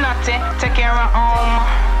 Naughty, take care of home.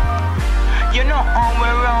 You know how we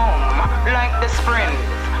roam, like the Sprint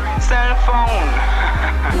cell phone.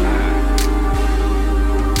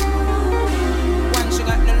 When she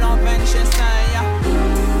got the love and she say,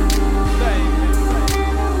 baby,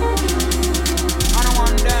 on a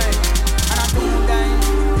 1 day, on a 2 day,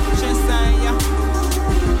 she say,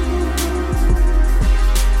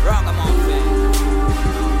 ragamuffin,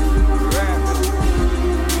 rebel,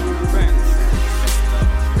 princess,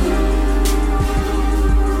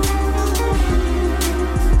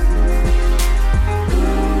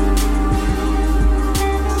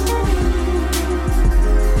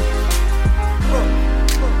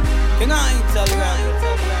 King I tell you,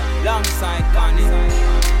 alongside Connie.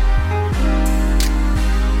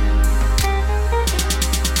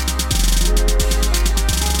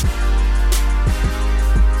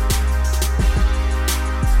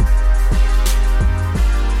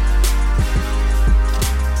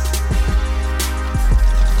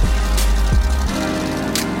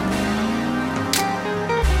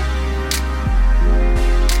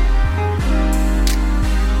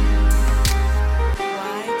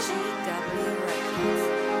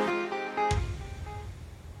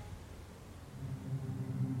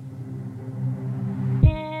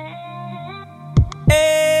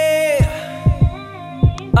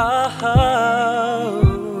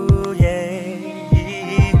 Oh,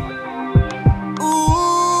 yeah.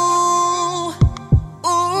 Ooh,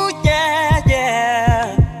 ooh, yeah,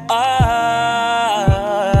 yeah. Oh,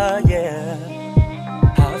 yeah.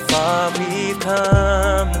 How far we've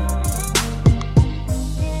come.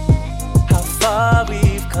 How far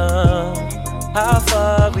we've come. How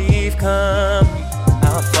far we've come.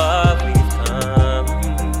 How far we've come.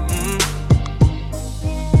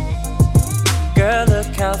 Girl,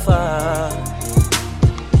 look how far.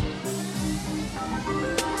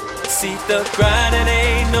 See the grind, it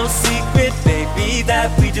ain't no secret, baby, that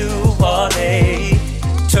we do all day.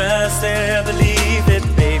 Trust and believe it,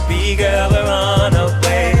 baby girl, we're on our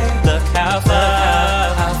way. Look how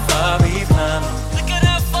far we've come. Look at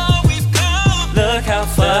how far we've come. Look how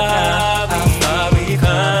far we've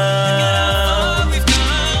come.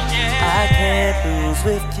 I can't lose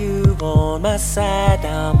with you on my side,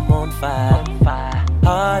 I'm on fire.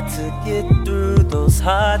 Hard to get through those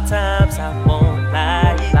hard times, I won't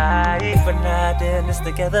lie. If we're not in this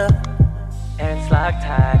together, and slog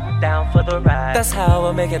tied, down for the ride. That's how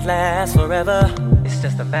I'll make it last forever. It's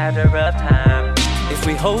just a matter of time. If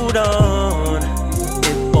we hold on,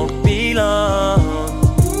 it won't be long.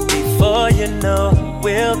 Before you know,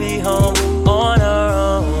 we'll be home on our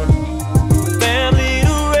own. Family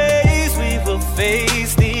to raise, we will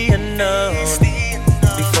face the unknown.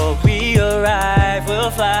 Before we arrive, we'll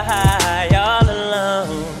fly high all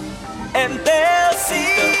alone. And they'll see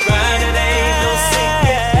the grind, it ain't no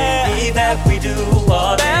secret, baby, that we do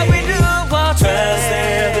all day. Trust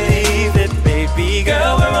and believe it, baby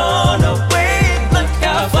girl, we're on our way. Look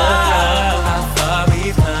how far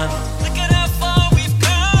we've come. Look at how far we've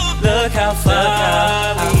come. Look how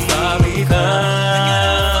far we've come.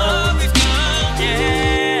 Yeah.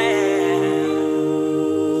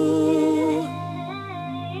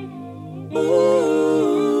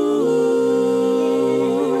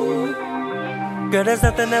 Girl, there's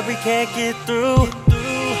nothing that we can't get through.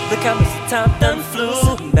 Look how much time done flew.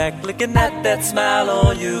 Sitting back looking at that smile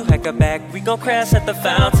on you. Pack a bag, we gon' crash at the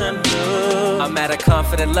Fontainebleau. I'm at a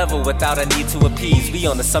confident level without a need to appease. We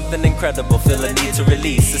on to something incredible, feel a need to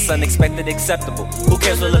release. It's unexpected, acceptable. Who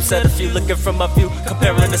cares, we'll upset a few. Looking from a view,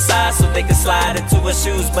 comparing the size so they can slide into our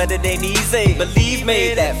shoes. But it ain't easy, believe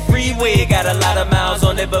me, that freeway got a lot of miles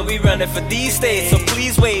on it. But we running for these states, so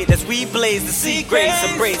please wait as we blaze the sea grace.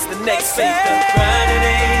 Embrace the next phase. The grind, it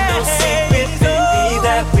ain't no secret, baby,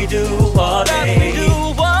 that we do all day.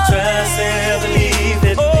 Trust and believe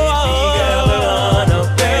it, baby girl, we're on our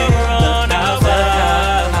way. Look how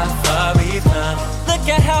far we've come. Look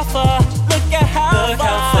at how far, look at how far we've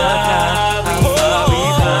come.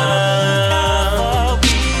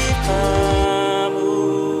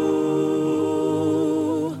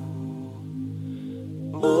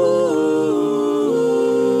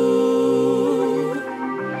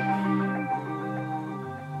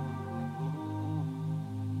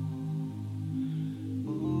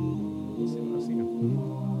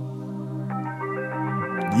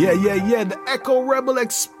 Yeah. The Echo Rebel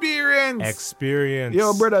Experience.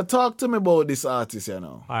 Yo, brother, talk to me about this artist, you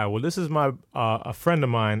know. All right, well, this is my a friend of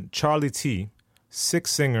mine, Charlie T, sick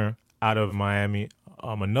singer out of Miami.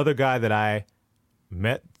 Another guy that I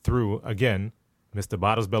met through, again, Mr.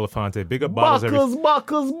 Bottles Belafonte. Big up Bottles.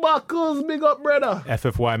 Buckles. Big up, brother.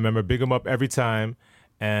 FFY member. Big him up every time.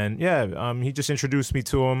 And yeah, he just introduced me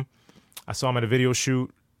to him. I saw him at a video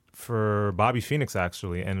shoot for Bobby Phoenix,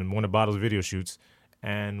 actually, and one of Bottles' video shoots.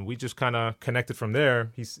 And we just kind of connected from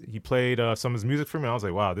there. He played some of his music for me. I was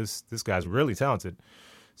like, wow, this guy's really talented.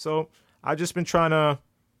 So I've just been trying to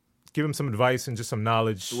give him some advice and just some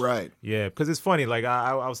knowledge. Right. Yeah, because it's funny. Like,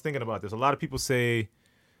 I was thinking about this. A lot of people say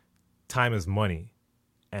time is money.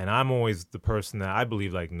 And I'm always the person that I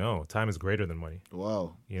believe, like, no, time is greater than money.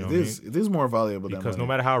 Wow. You know it is more valuable because than money. No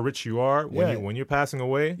matter how rich you are, when you're passing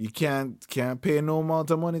away, you can't pay no amount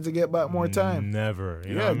of money to get back more time. Never.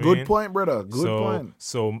 You know what I good mean? point, brother. Good point.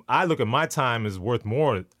 So I look at my time as worth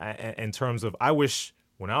more in terms of, I wish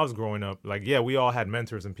when I was growing up, like, yeah, we all had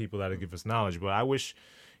mentors and people that would give us knowledge, but I wish,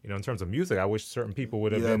 you know, in terms of music, I wish certain people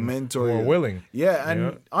would have been more willing. Yeah,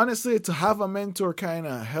 and honestly, to have a mentor kind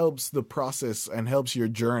of helps the process and helps your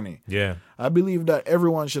journey. Yeah. I believe that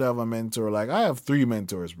everyone should have a mentor. Like, I have 3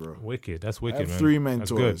 mentors, bro. Wicked. That's wicked, man. I have 3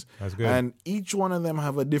 mentors. That's good. And each one of them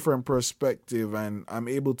have a different perspective, and I'm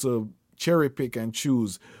able to cherry pick and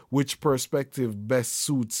choose which perspective best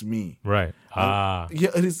suits me. Right. Yeah,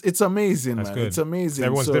 it's amazing, That's man. good. It's amazing.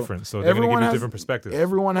 Everyone's different, so they're going to give you different perspectives.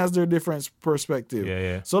 Everyone has their different perspective.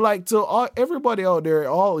 Yeah. So, like, to everybody out there,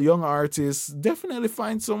 all young artists, definitely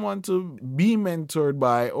find someone to be mentored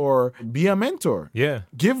by or be a mentor. Yeah.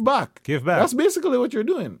 Give back. That's basically what you're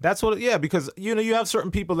doing. That's what, because, you know, you have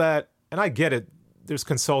certain people that, and I get it, there's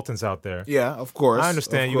consultants out there. Yeah, of course. I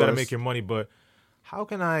understand you got to make your money, but how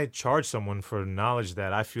can I charge someone for knowledge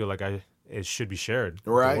that I feel like it should be shared with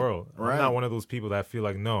the world? I'm not one of those people that feel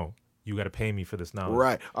like, no, you got to pay me for this knowledge.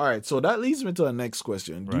 Right. All right. So that leads me to the next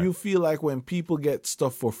question. Do you feel like when people get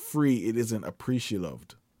stuff for free, it isn't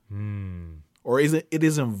appreciated? Or it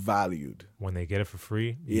isn't valued? When they get it for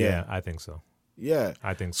free? Yeah, I think so. Yeah.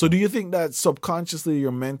 I think so. So do you think that subconsciously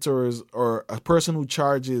your mentors or a person who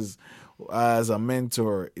charges as a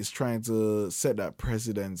mentor is trying to set that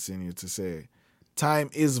precedence in you to say, time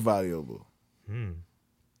is valuable?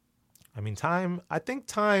 I mean, I think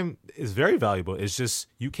time is very valuable. It's just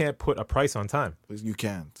you can't put a price on time. You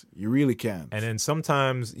can't. You really can't. And then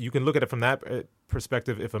sometimes you can look at it from that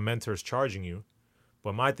perspective if a mentor is charging you.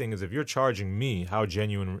 But my thing is, if you're charging me, how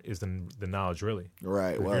genuine is the knowledge really?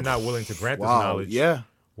 Right. If you're not willing to grant this knowledge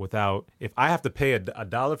without... If I have to pay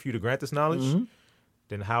 $1 for you to grant this knowledge...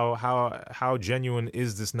 then how genuine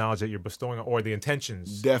is this knowledge that you're bestowing or the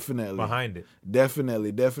intentions behind it?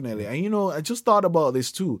 Definitely. And, you know, I just thought about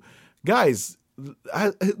this too. Guys,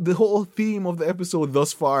 the whole theme of the episode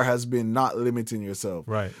thus far has been not limiting yourself.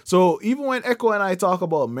 Right. So even when Echo and I talk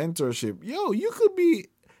about mentorship, you could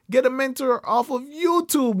get a mentor off of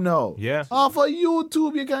YouTube now. Yeah. Off of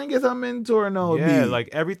YouTube, you can get a mentor now. Yeah, like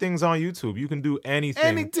everything's on YouTube. You can do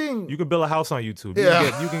anything. You can build a house on YouTube.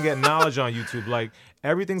 You can get knowledge on YouTube. Like,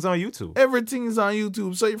 everything's on YouTube. Everything's on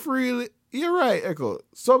YouTube. So you're right, Echo.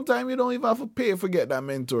 Sometimes you don't even have to pay for get that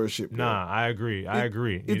mentorship. Nah, I agree.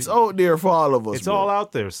 It's out there for all of us. It's all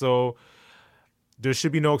out there. So there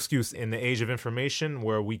should be no excuse in the age of information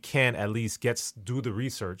where we can't at least do the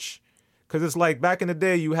research. Because it's like back in the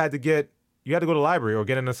day, you had to go to the library or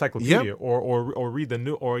get an encyclopedia or read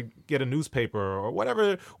or get a newspaper or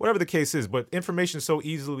whatever the case is. But information is so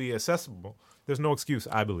easily accessible. There's no excuse,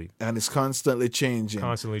 I believe. And it's constantly changing.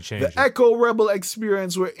 The Echo Rebel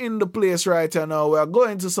Experience, we're in the place right now. We're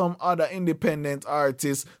going to some other independent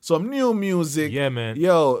artists, some new music. Yeah, man.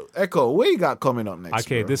 Yo, Echo, what you got coming up next?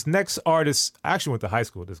 Okay, bro? This next artist actually went to high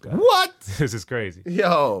school, this guy. What? This is crazy.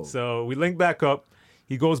 Yo. So we link back up.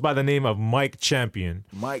 He goes by the name of Mike Champion.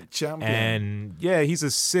 And yeah, he's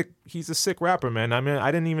a sick rapper, man. I mean,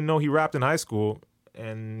 I didn't even know he rapped in high school,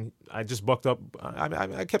 and I just bucked up.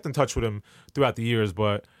 I kept in touch with him throughout the years,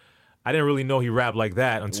 but I didn't really know he rapped like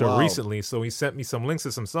that until recently. So he sent me some links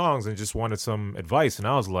to some songs and just wanted some advice, and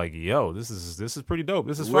I was like, "Yo, this is pretty dope.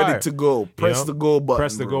 This is ready fire. to go. Press the go button.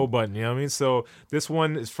 Press the go button. You know what I mean? So this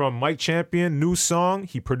one is from Mike Champion, new song.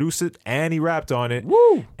 He produced it and he rapped on it.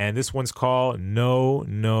 Woo! And this one's called No,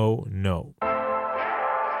 No, No.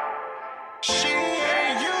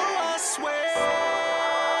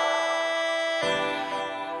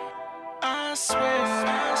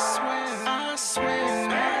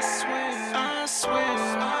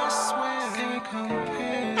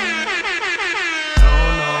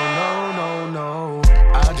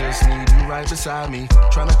 Beside me,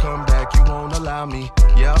 tryna come back, you won't allow me.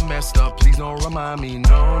 Yeah, Yeah, I messed up, please don't remind me.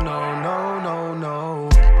 No, no, no, no, no.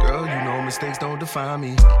 Girl, you know mistakes don't define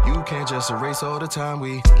me. You can't just erase all the time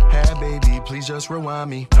we had, baby, please just rewind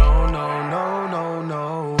me. No, no, no, no,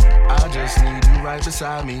 no. I just need you right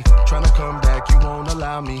beside me. Tryna come back, you won't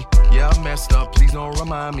allow me. Yeah, I messed up, please don't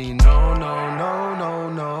remind me. No, no, no, no,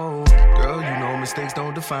 no. Girl, you know mistakes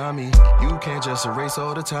don't define me. You can't just erase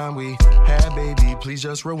all the time we had, baby, please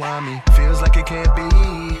just rewind me. Feels like it can't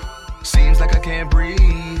be, seems like I can't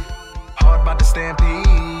breathe. Heart about to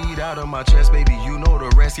stampede out of my chest, baby, you know the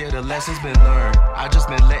rest. Yeah, the lessons been learned, I just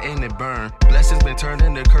been letting it burn. Blessings been turned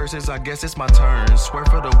into curses, I guess it's my turn. Swear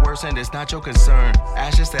for the worst and it's not your concern.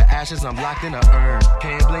 Ashes to ashes, I'm locked in a urn.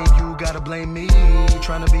 Can't blame you, gotta blame me.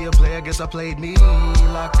 Trying to be a player, guess I played me.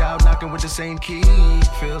 Locked out, knocking with the same key.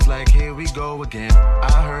 Feels like here we go again.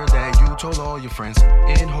 I heard that you told all your friends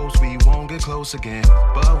in hopes we won't get close again.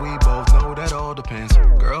 But we both know that all depends.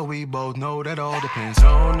 Girl, we both know that all depends.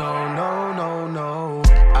 No, no, no, no, no.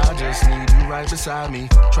 I just need you right beside me.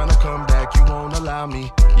 Tryna come back, you won't allow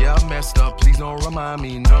me. Yeah, I messed up, please don't remind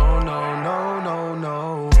me. No, no, no, no,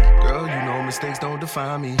 no. Girl, you know mistakes don't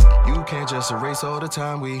define me. You can't just erase all the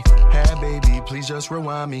time we had, baby, please just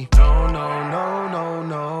rewind me. No, no, no, no,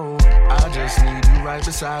 no. I just need you right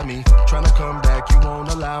beside me. Tryna come back, you won't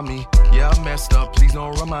allow me. Yeah, I messed up, please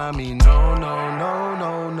don't remind me. No, no, no,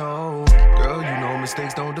 no, no. Girl, you know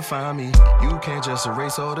mistakes don't define me. You can't just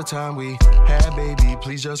erase all the time we had, baby,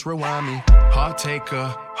 please just rewind me. Heart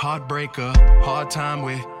taker, heartbreaker, hard time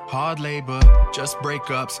with hard labor, just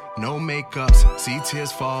breakups, no makeups. See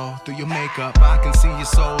tears fall through your makeup. I can see your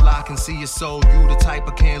soul, I can see your soul. You the type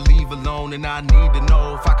I can't leave alone, and I need to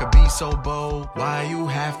know if I could be so bold. Why you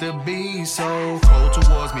have to be so cold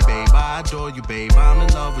towards me, babe? I adore you, babe. I'm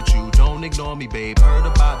in love with you. Don't ignore me, babe. Heard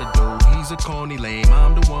about the dude, he's a corny lame.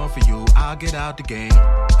 I'm the one for you. I'll get out the game.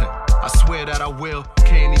 I swear that I will.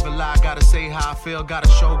 Can't even lie, gotta say how I feel. Gotta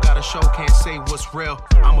show, can't say what's real.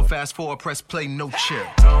 I'ma fast forward, press play, no chill.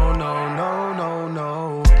 No, no, no, no,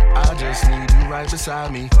 no. I just need you right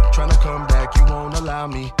beside me. Tryna come back, you won't allow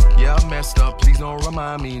me. Yeah, I messed up, please don't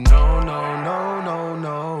remind me. No, no, no, no,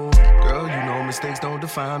 no. Girl, you know mistakes don't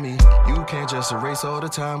define me. You can't just erase all the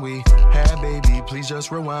time we had, baby, please just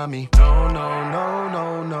rewind me. No, no, no,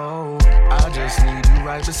 no, no. I just need you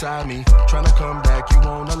right beside me. Tryna come back, you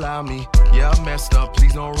won't allow me. Yeah, I messed up,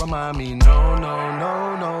 please don't remind me. No, no,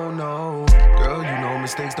 no, no, no. Girl, you know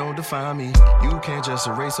mistakes don't define me. You can't just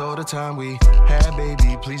erase all the time we had,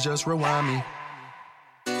 baby, please just rewind me.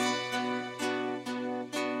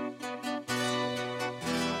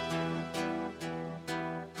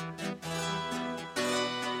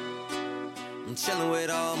 I'm chillin' with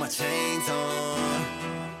all my chains on.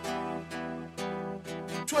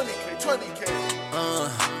 20K.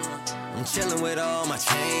 I'm chillin' with all my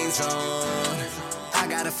chains on. I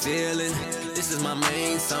got a feeling, this is my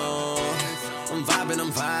main song. I'm vibing.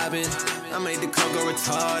 I made the club go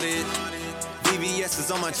retarded. VVS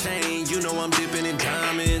is on my chain, you know I'm dipping in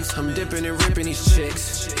diamonds. I'm dipping and ripping these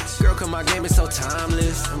chicks. Girl, cause my game is so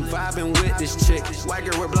timeless. I'm vibing with this chick. White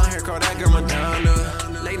girl with blonde hair, call that girl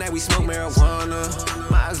Madonna. Late night we smoke marijuana.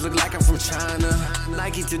 My eyes look like I'm from China.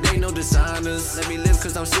 Nike today, no designers. Let me live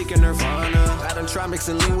cause I'm seeking nirvana. I done try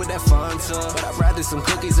mixing lean with that Fanta, but I'd rather some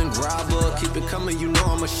cookies and grabba. Keep it coming, you know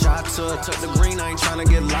I'm a shotter. Tuck the green, I ain't tryna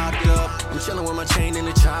get locked up. I'm chillin' with my chain in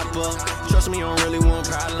the chopper. Trust me, I don't really want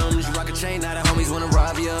problems. You rock a chain, now the homies wanna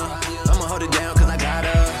rob ya. I'ma hold it down cause I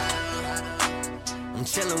gotta. I'm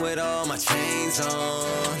chillin' with all my chains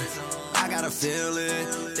on. I got a feeling,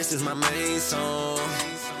 this is my main song.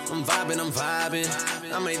 I'm vibing.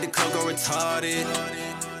 I made the club go retarded.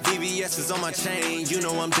 VVS is on my chain, you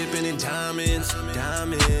know I'm dipping in diamonds.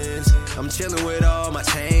 I'm chillin' with all my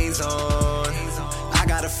chains on. I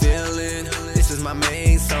got a feeling, this is my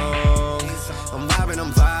main song. I'm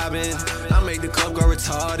vibing. I made the club go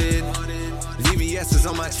retarded. VVS is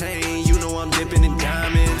on my chain, you know I'm dipping in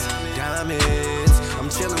diamonds. I'm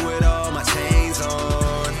chillin' with all my chains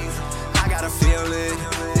on. I got a feeling,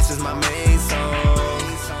 this is my main song.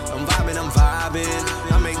 I'm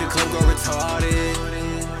vibing. I make the club go retarded.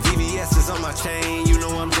 VVS is on my chain, you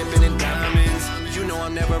know I'm dipping in diamonds. You know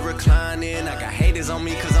I'm never reclining. I got haters on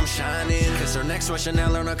me cause I'm shining. Cause her next one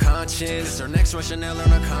Chanel on her conscience. When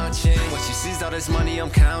she sees all this money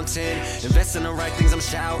I'm counting. Invest in the right things I'm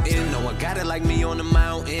shouting. No one got it like me on the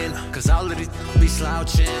mountain. Cause all of these be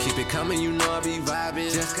slouching. Keep it coming, you know I be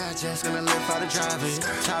vibing. Just got Jess gonna live out of driving.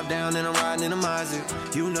 Top down and I'm riding in a Mazda.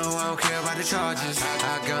 You know I don't care about the charges.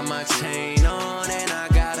 I got my chain on and I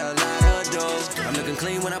got a lot of dough. I'm looking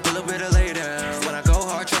clean when I pull a bit of lay down. When I go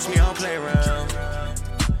hard, trust me, I don't play around.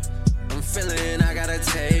 I'm feeling I gotta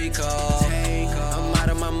take off. I'm out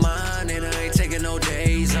of my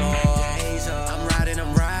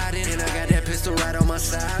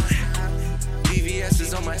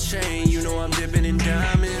chain, you know I'm dipping in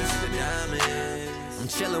diamonds. I'm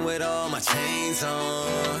chilling with all my chains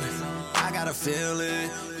on. I got a feeling,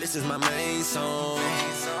 this is my main song.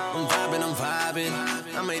 I'm vibing.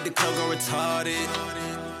 I made the club go retarded.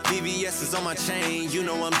 VVS is on my chain, you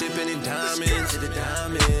know I'm dipping in diamonds.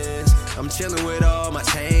 I'm chilling with all my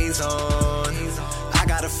chains on. I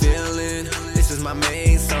got a feeling, this is my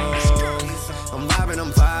main song. I'm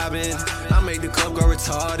vibing. I made the club go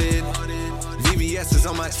retarded. VVS is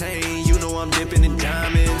on my chain, you know I'm dipping in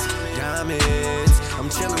diamonds. I'm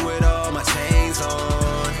chilling with all my chains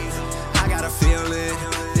on. I got a feeling,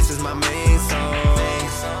 this is my main song.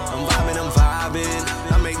 I'm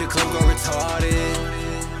vibing. I make the club go retarded.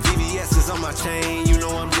 VVS is on my chain, you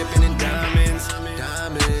know I'm dipping in diamonds.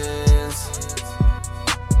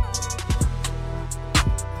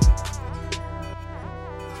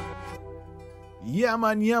 Yeah,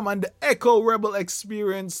 man. The Echo Rebel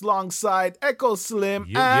Experience alongside Echo Slim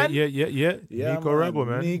and... Yeah. Nico Rebel,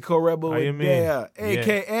 man. Nico Rebel How you with mean? there.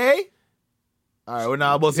 A.K.A.? All right, we're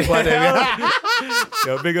now about to find them.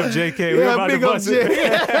 Yo, big up JK. We're about to bust it.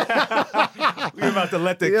 We're about to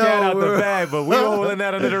let the cat out the bag, but we're holding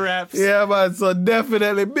that under the wraps. Yeah, man. So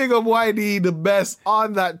definitely big up YD, the best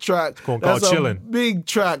on that track. Called That's Chillin'. a big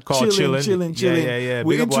track. Called Chillin'. Yeah.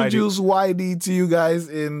 We Big up introduced YD to you guys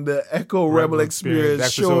in the Echo Rebel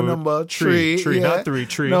Experience show number 3. Not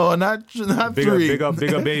 3. No, not 3. Big up,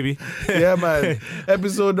 baby. Yeah, man.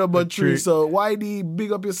 Episode number 3. So YD,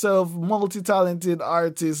 big up yourself, multi-talented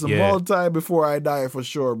artist, multi before I die for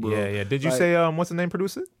sure, bro. Yeah. Did you say what's the name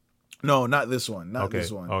producer? No, not this one.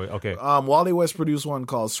 This one. Oh, okay. Wally West produced one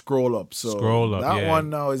called Scroll Up. So that one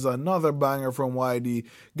now is another banger from YD.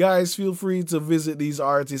 Guys, feel free to visit these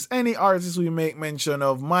artists. Any artists we make mention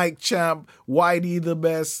of, Mike Champ, YD the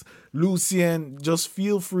best, Lucien, just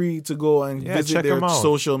feel free to go and visit their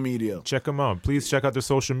social media. Check them out. Please check out their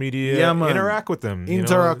social media. Yeah, man. Interact with them.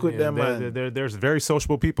 With them, man. They're very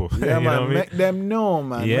sociable people. Yeah, man. Make them know,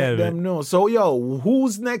 man. Yeah, make them know. So, yo,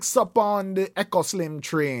 who's next up on the Echo Slim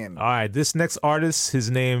train? All right, this next artist, his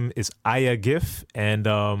name is Aya Giff, and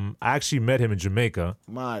I actually met him in Jamaica.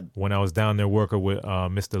 Mad. When I was down there working with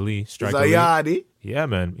Mr. Lee, Striker Is Lee. Yadi? Yeah,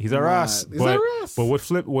 man. He's a Ras. But what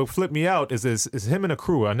flipped me out is him and a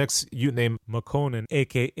crew. Our next youth named McConan,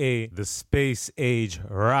 a.k.a. the Space Age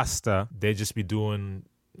Rasta. They just be doing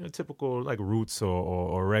typical like roots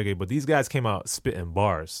or reggae. But these guys came out spitting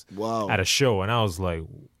bars at a show. And I was like,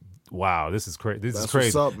 wow, this is crazy. This is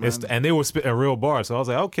crazy. What's up, man. And they were spitting real bars. So I was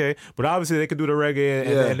like, okay. But obviously they could do the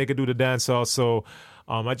reggae and they could do the dancehall. So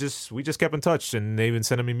we just kept in touch, and they've been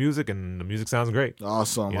sending me music, and the music sounds great.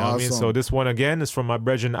 Awesome, you know what I mean? So this one again is from my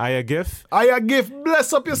brethren Aya Giff. Aya Giff,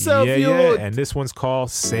 bless up yourself, yeah. And this one's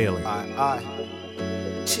called Sailing.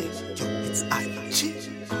 It's Aya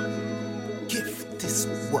Giff. This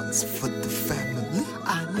one's for the family.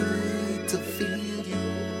 I need to feel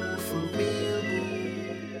you for real.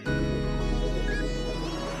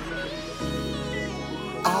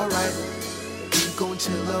 Alright, we gon'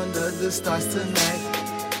 chill under the stars tonight.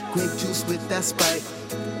 Grape juice with that Sprite,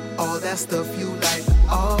 all that stuff you like.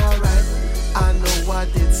 Alright, I know I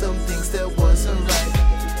did some things that wasn't right,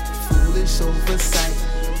 foolish oversight,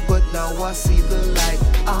 but now I see the light.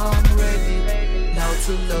 I'm ready now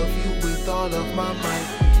to love you with all of my might.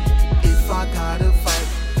 If I gotta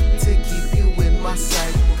fight to keep you in my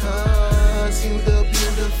sight, cause you the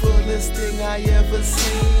beautifulest thing I ever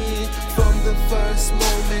seen. From the first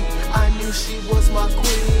moment I knew she was my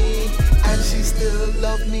queen, and she still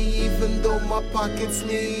loved me even though my pockets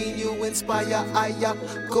lean. You inspire, Aya,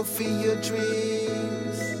 go for your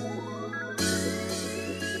dreams.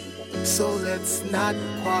 So let's not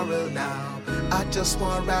quarrel now. I just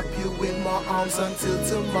wanna wrap you in my arms until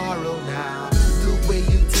tomorrow now. The way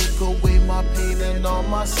you take away my pain and all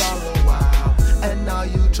my sorrow, wow. And now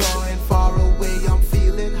you drawing far away, I'm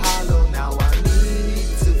feeling hollow now. I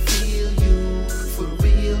need to feel you for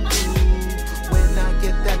real, when I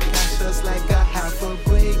get that cash just like I have a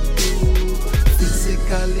breakthrough.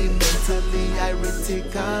 Physically, mentally, I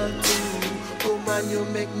reticle too. Oh man, you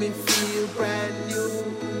make me feel brand new.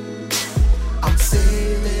 I'm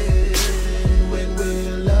sailing when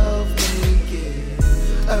we're love making,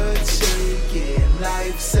 earth shaking,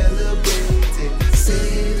 life celebrating.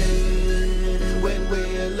 Sailing when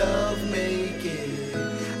we're love making,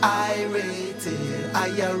 I rated,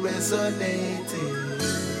 I resonating.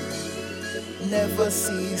 Never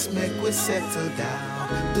cease, make we settle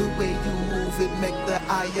down. The way you move it, make the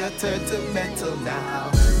eye turn to metal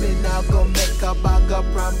now. Me now go make a bag of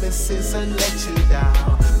promises and let you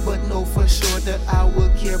down, but know for sure that I will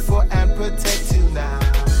care for and protect you now.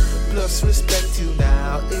 Plus respect you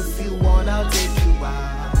now. If you want, I'll take you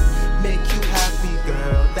out.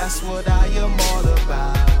 that's what I am all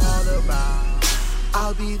about.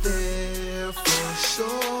 I'll be there for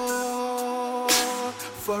sure,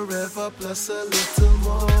 forever plus a little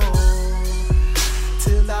more,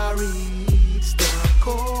 till I reach the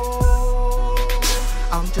core.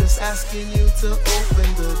 I'm just asking you to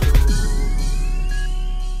open the door.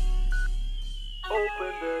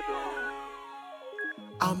 Open the door.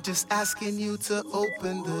 I'm just asking you to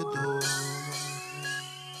open the door.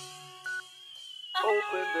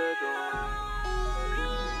 Open the door.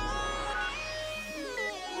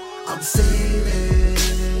 I'm sailing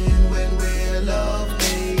when we're love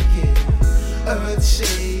making, earth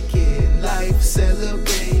shaking, life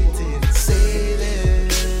celebrating. Sailing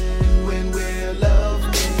when we're love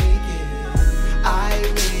making, I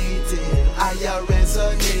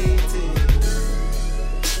resonating.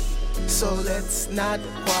 So let's not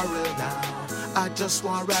quarrel now. I just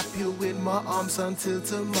want to wrap you in my arms until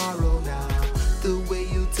tomorrow now. The way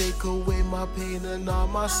you take away my pain and all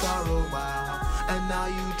my sorrow, wow. And now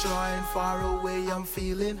you drawing far away, I'm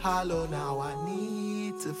feeling hollow now. I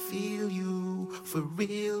need to feel you for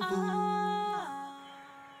real, boo.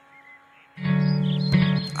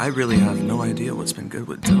 I really have no idea what's been good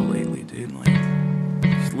with Dill lately, dude. Like,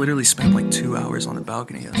 he literally spent like 2 hours on the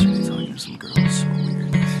balcony yesterday talking to some girls. So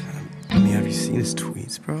weird. I mean, have you seen his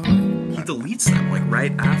tweets, bro? He deletes them like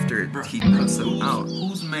right after he puts them out.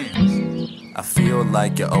 Who's man? I feel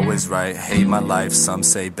like you're always right, hate my life, some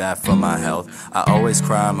say bad for my health. I always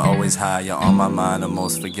cry, I'm always high, you're on my mind, I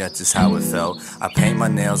most forget just how it felt. I paint my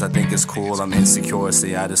nails, I think it's cool, I'm insecure,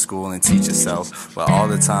 stay out of school and teach yourself. But all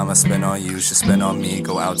the time I spend on you, should spend on me,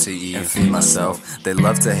 go out to eat and feed myself. They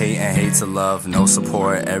love to hate and hate to love, no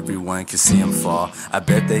support, everyone can see him fall. I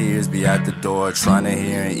bet their ears be at the door, trying to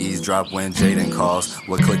hear and eavesdrop when Jaden calls.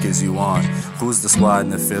 What clique is you on? Who's the squad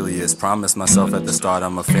and affiliates? Promised myself at the start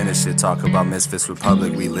I'ma finish it, talk about Misfits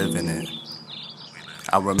Republic, we live in it.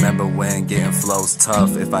 I remember when getting flows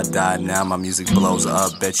tough. If I die now, my music blows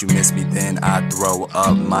up. Bet you miss me then, I throw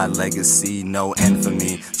up my legacy. No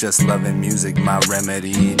infamy, just loving music, my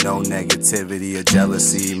remedy. No negativity or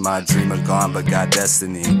jealousy. My dream are gone, but got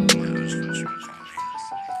destiny.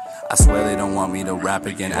 I swear they don't want me to rap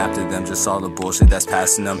again after them. Just all the bullshit that's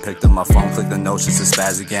passing them. Picked up my phone, clicked the notes just to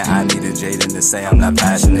spaz again. I needed Jaden to say I'm not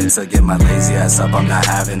passionate. To get my lazy ass up, I'm not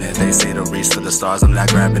having it. They say to reach for the stars, I'm not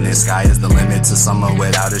grabbing it. Sky is the limit to someone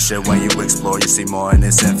without a shit. When you explore, you see more and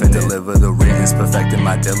it's infinite. Deliver the riggins, perfecting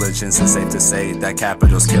my diligence. It's safe to say that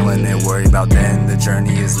capital's killing it. Worry about then, the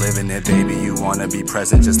journey is living it. Baby, you wanna be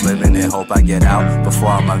present, just living it. Hope I get out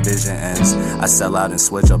before all my vision ends. I sell out and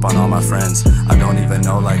switch up on all my friends. I don't even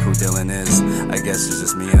know like who Dylan is. I guess it's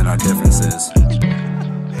just me and our differences.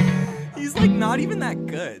 He's like not even that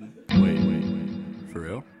good. Wait. For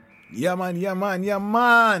real? Yeah, man.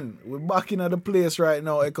 We're back in the place right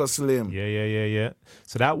now, Echo Slim. Yeah.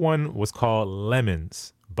 So that one was called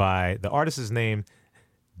Lemons by the artist's name,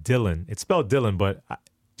 Dylan. It's spelled Dylan, but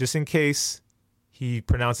just in case he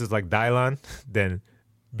pronounces like Dylan, then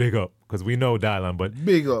big up, because we know Dylan, but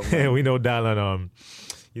big up. We know Dylan.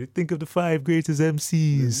 You think of the 5 greatest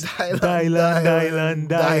MCs. Dylan.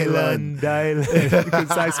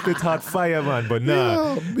 Because I spit hot fire, man. But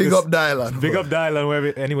nah. Yeah, big up Dylan. Big up Dylan,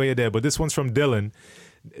 wherever, anyway you're there. But this one's from Dylan.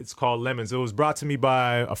 It's called Lemons. It was brought to me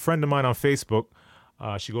by a friend of mine on Facebook.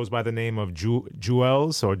 She goes by the name of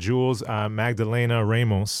Jules Magdalena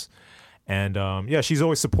Ramos. And she's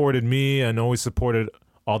always supported me and always supported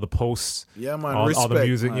all the posts, respect, all the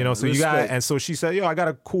music, man. you know. So respect. and so she said, I got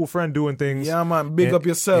a cool friend doing things. Yeah, man, big up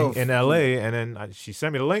yourself in LA. And then she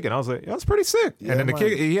sent me the link, and I was like, that's pretty sick. Yeah, and then the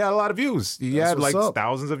kid, he had a lot of views. He had like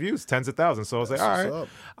thousands of views, tens of thousands. So I was like, all right.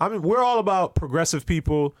 I mean, we're all about progressive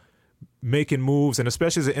people making moves, and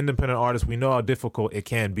especially as an independent artist, we know how difficult it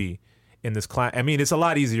can be in this class. I mean, it's a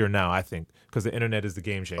lot easier now, I think, because the internet is the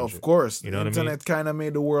game changer. Of course. You know the what I mean? internet kind of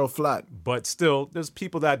made the world flat. But still, there's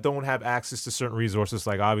people that don't have access to certain resources,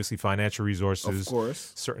 like obviously financial resources. Of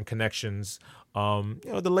course. Certain connections.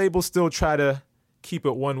 The labels still try to keep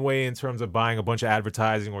it one way in terms of buying a bunch of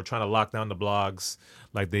advertising or trying to lock down the blogs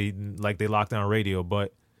like they lock down radio.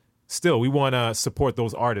 But still, we want to support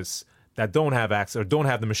those artists that don't have access or don't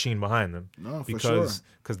have the machine behind them. No, for sure.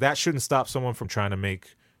 Because that shouldn't stop someone from trying to make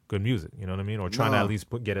good music, you know what I mean? Or trying to at least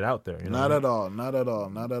get it out there. You know not at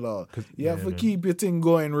all. You have to keep your thing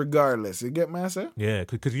going regardless. You get my answer? Yeah,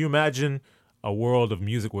 because you imagine a world of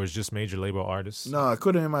music where it's just major label artists. No, I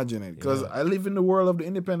couldn't imagine it because I live in the world of the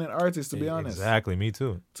independent artists. To be honest, exactly, me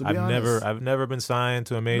too. I've never been signed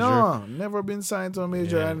to a major. No, never been signed to a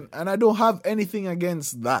major, and I don't have anything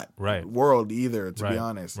against that world either. To be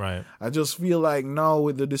honest, I just feel like now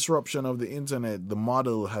with the disruption of the internet, the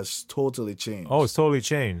model has totally changed. Oh, it's totally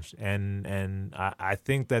changed, and I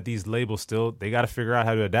think that these labels they got to figure out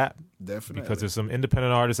how to adapt. Definitely, because there's some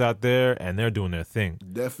independent artists out there and they're doing their thing.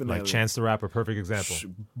 Definitely, like Chance the Rapper, perfect example.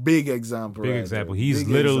 Big example. Big example. He's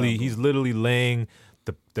literally laying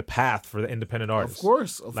the path for the independent artists. Of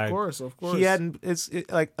course. He hadn't.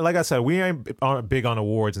 Like I said, we aren't big on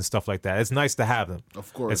awards and stuff like that. It's nice to have them.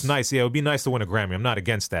 Of course, it's nice. Yeah, it would be nice to win a Grammy. I'm not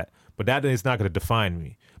against that, but that is not going to define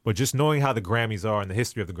me. But just knowing how the Grammys are and the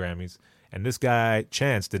history of the Grammys, and this guy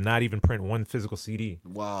Chance did not even print one physical CD.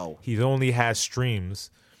 Wow. He only has streams,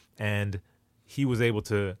 and he was able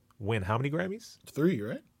to win how many Grammys? 3,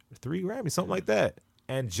 right? 3 Grammys, something like that.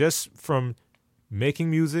 And just from making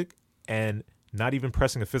music and not even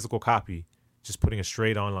pressing a physical copy, just putting it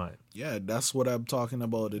straight online. Yeah, that's what I'm talking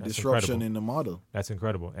about, the disruption in the model. That's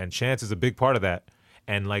incredible. And Chance is a big part of that.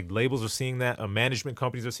 And like labels are seeing that, management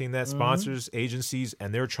companies are seeing that, sponsors, agencies,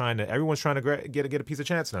 and everyone's trying to get a piece of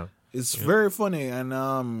Chance now. It's very funny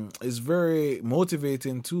and it's very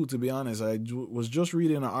motivating too, to be honest. I was just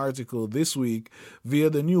reading an article this week via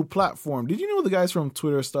the new platform. Did you know the guys from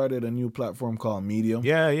Twitter started a new platform called Medium?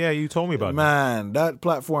 Yeah, you told me about it. Man, that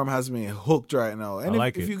platform has me hooked right now. And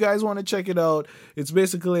if you guys want to check it out, it's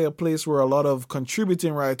basically a place where a lot of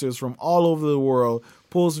contributing writers from all over the world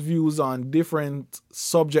post views on different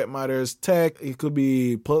subject matters, tech, it could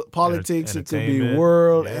be politics, it could be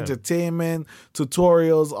world, entertainment,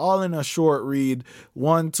 tutorials, all in a short read,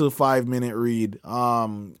 1 to 5 minute read.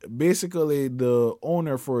 Basically, the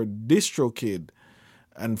owner for DistroKid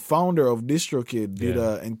and founder of DistroKid did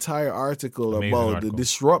an entire article about the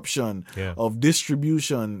disruption of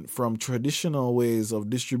distribution from traditional ways of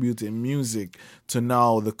distributing music to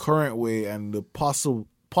now the current way and the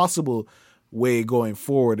possible way going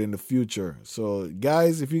forward in the future. So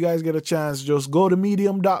guys, if you guys get a chance, just go to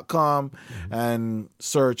medium.com and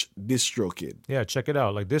search DistroKid. Yeah, check it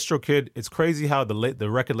out. Like DistroKid, it's crazy how the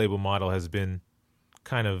record label model has been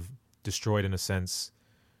kind of destroyed in a sense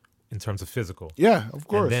in terms of physical. Yeah, of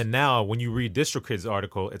course. And then now when you read DistroKid's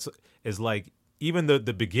article, it's like even the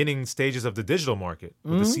beginning stages of the digital market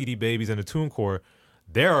with the CD babies and the TuneCore,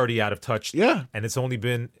 they're already out of touch. Yeah. And it's only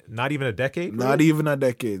been not even a decade? Not even a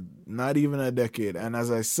decade. And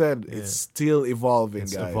as I said, it's still evolving,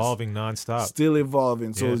 guys. It's evolving nonstop. Still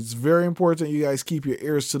evolving. So it's very important you guys keep your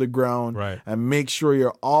ears to the ground and make sure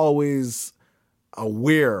you're always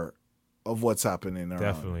aware of what's happening around.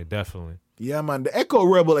 Definitely. Yeah, man. The Echo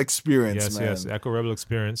Rebel experience, man. Yes, Echo Rebel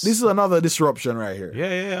experience. This is another disruption right here.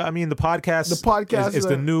 Yeah. I mean, the podcast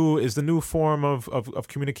is the new form of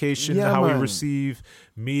communication. How we receive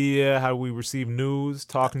media, how we receive news,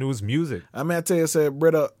 talk news, music. I'm gonna tell you,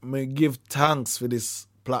 brother, me give thanks for this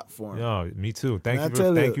platform. Yeah, me too.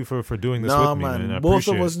 Thank you for doing this with me, man. Both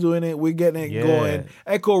of us doing it. We're getting it going.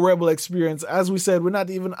 Echo Rebel experience. As we said, we're not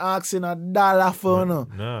even asking $1 for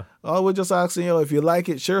no. Oh, we're just asking you if you like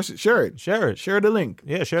it, share it. Share the link.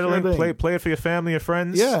 Yeah, share the link. Play it for your family and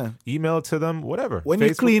friends. Yeah. Email it to them, whatever. When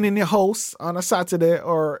you're cleaning your house on a Saturday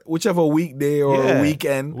or whichever weekday or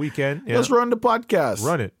weekend. Just run the podcast.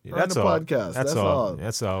 Run it. That's the podcast.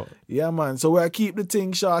 That's all. Yeah, man. So we'll keep the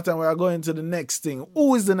thing short and we're going to the next thing.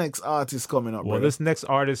 Who is the next artist coming up? Well, this next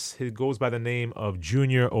artist, he goes by the name of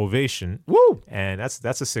Junior Ovation. Woo! And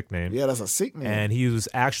that's a sick name. Yeah, that's a sick name. And he was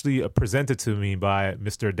actually presented to me by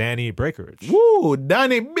Mr. Danny Breakridge. Woo!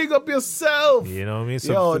 Danny, big up yourself. You know what I mean?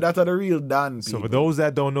 So that's the real Dan. So for those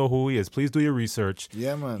that don't know who he is, please do your research.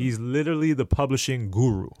 Yeah, man. He's literally the publishing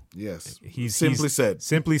guru. Yes.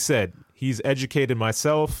 Simply said. He's educated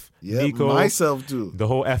myself, Nico, myself too, the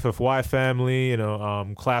whole FFY family,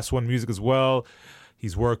 Class 1 music as well.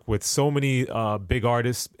 He's worked with so many big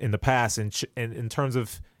artists in the past, and in terms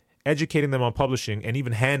of educating them on publishing and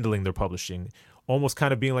even handling their publishing, almost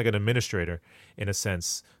kind of being like an administrator in a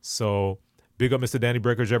sense. So big up Mr. Danny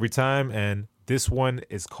Breakridge every time, and this one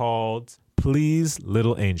is called Please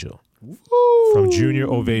Little Angel. Woo! From Junior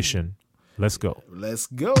Ovation. Let's go. Let's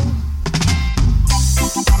go.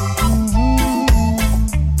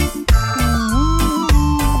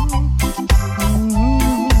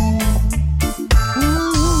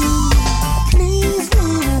 Please,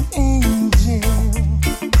 little angel,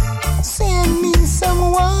 send me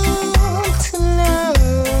someone to love.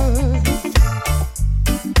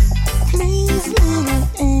 Please, little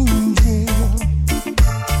angel,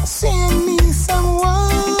 send me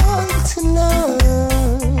someone to love.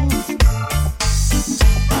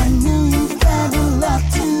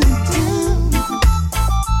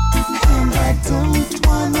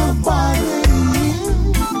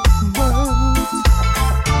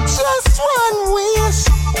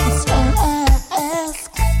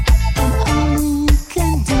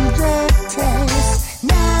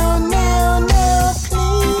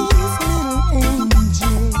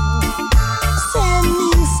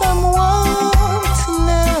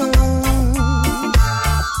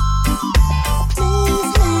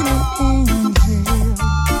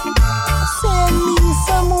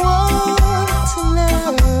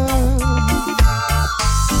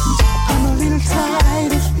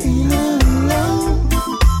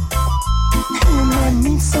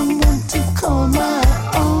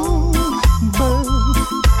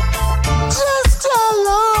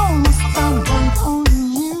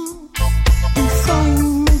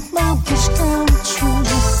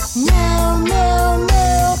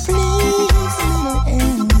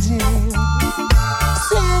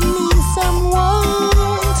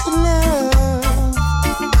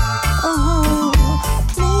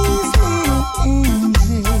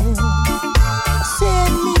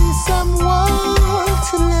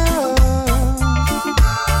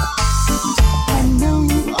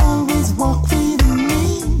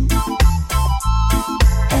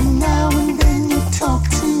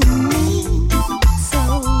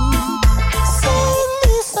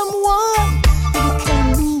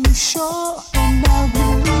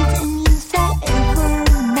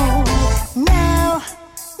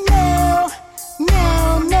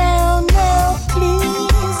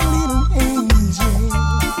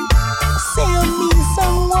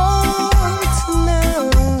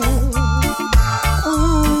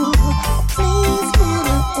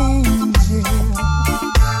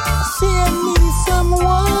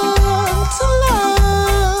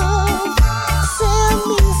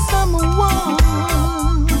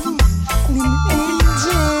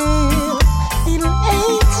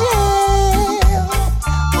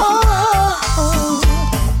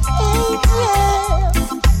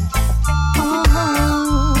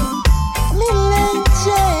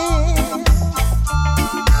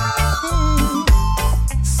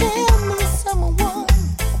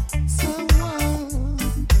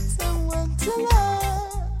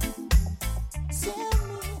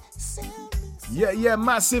 Yeah,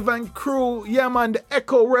 Massive and crew. Yeah, man, the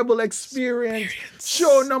Echo Rebel Experience.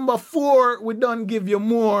 Show number 4. We done give you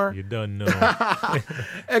more. You done know.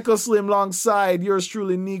 Echo Slim alongside yours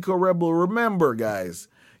truly, Nico Rebel. Remember, guys,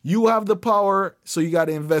 you have the power, so you got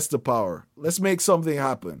to invest the power. Let's make something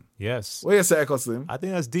happen. Yes. What you say, Echo Slim? I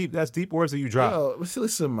think that's deep. That's deep words that you drop. Yo,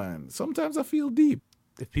 listen, man. Sometimes I feel deep.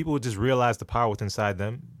 If people would just realize the power within inside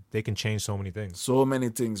them, they can change so many things. So many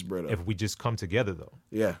things, brother. If we just come together, though.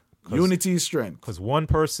 Yeah. Unity is strength. Because one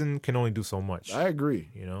person can only do so much. I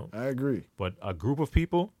agree. You know? I agree. But a group of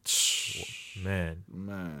people, man.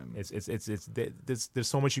 There's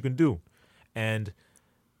so much you can do. And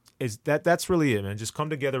that's really it, man. Just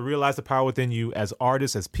come together, realize the power within you as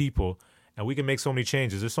artists, as people, and we can make so many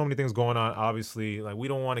changes. There's so many things going on, obviously. Like, we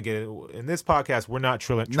don't want to get in this podcast, we're not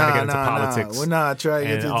trying to get into politics. We're not trying to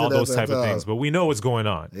get into all those type of things, but we know what's going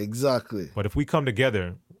on. Exactly. But if we come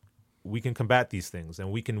together, we can combat these things,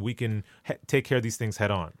 and we can take care of these things head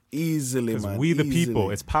on. Easily, man. Because we the people.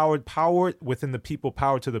 It's power within the people,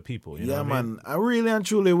 power to the people. You know what I mean? I really and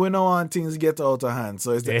truly, we don't want things get out of hand.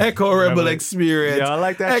 So it's the Echo Rebel Experience. Yeah, I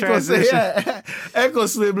like that transition. Echo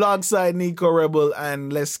Slim alongside Nico Rebel,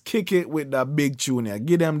 and let's kick it with that big tune here.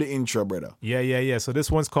 Give them the intro, brother. Yeah. So this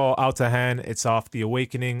one's called Out of Hand. It's off the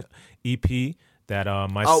Awakening EP. That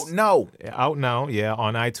out now, yeah,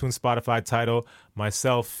 on iTunes, Spotify. Title.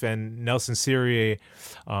 Myself and Nelson Sirier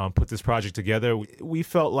put this project together. We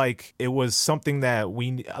felt like it was something that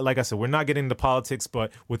like I said, we're not getting into politics,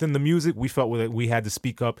 but within the music, we felt that we had to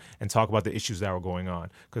speak up and talk about the issues that were going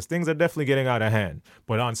on, because things are definitely getting out of hand,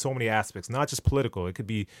 but on so many aspects, not just political. It could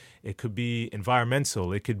be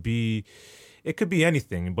environmental. It could be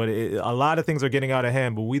anything, but a lot of things are getting out of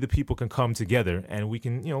hand. But we, the people, can come together, and we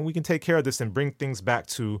can take care of this and bring things back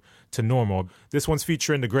to normal. This one's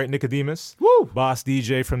featuring the great Nicodemus, boss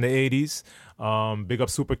DJ from the '80s. Big up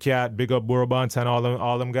Supercat, big up Burabanta, and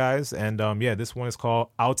all them guys. And this one is called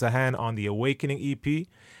Out of Hand on the Awakening EP.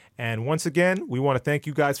 And once again, we want to thank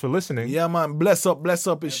you guys for listening. Yeah, man. Bless up.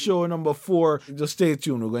 It's show number 4. Just stay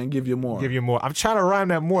tuned. We're going to give you more. I'm trying to rhyme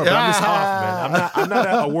that more, but I'm just off, man. I'm not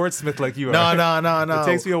a wordsmith like you. No. It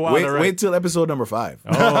takes me a while to write. Wait till episode number 5.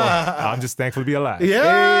 Oh, I'm just thankful to be alive.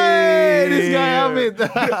 Yeah, this guy have it. All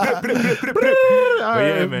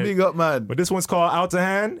right, man. Big up, man. But this one's called Out of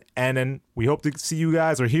Hand, and then we hope to see you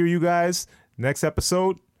guys or hear you guys next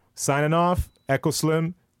episode. Signing off, Echo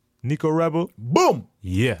Slim, Nico Rebel. Boom!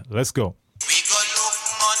 Yeah, let's go. We go look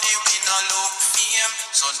money, we no look fame,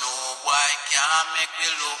 so no boy can make me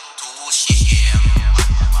look too shame.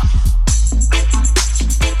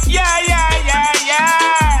 Yeah.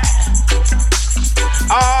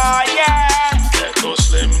 Oh yeah. Echo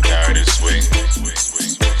Slim carry the swing.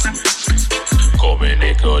 Come in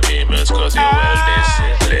Nicodemus, cause you're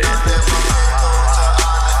well disciplined.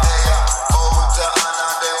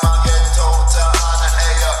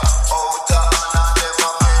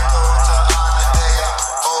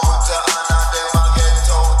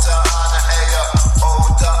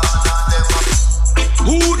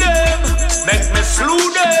 Slew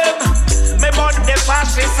them, me burn the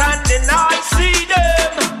fascists and the Nazi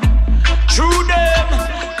them. True them,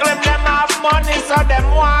 claim them have money so them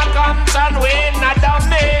want come and win a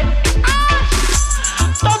dummy.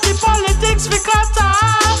 Dirty politics we cut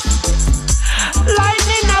off,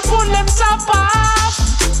 lightning a pull them top off.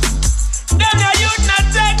 Them ya youth not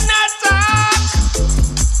take no talk.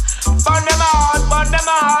 Burn them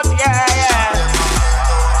out, yeah.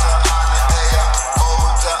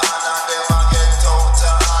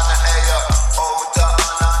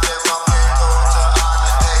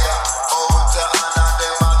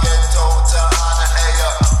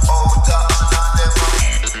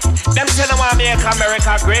 Make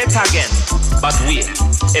America great again, but wait,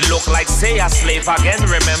 it look like say a slave again.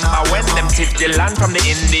 Remember when them took the land from the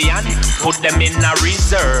Indian, put them in a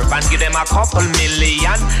reserve and give them a couple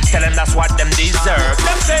million, tell them that's what them deserve.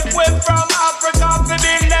 Them take way from Africa to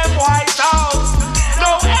build them White House.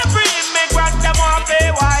 Now every immigrant them want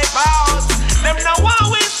pay wipe out. Them no one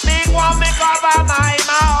we speak, want me cover my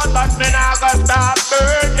mouth, but me not gonna stop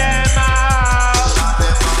burn them out.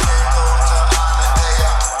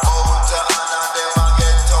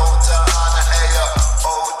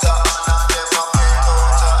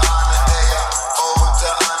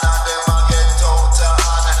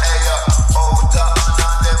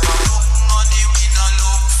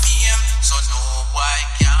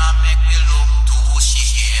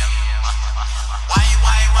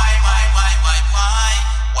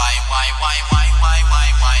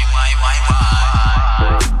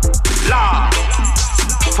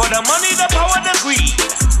 The money, the power, the greed,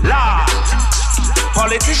 Lord.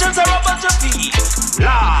 Politicians are about to feed,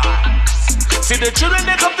 Lord. See the children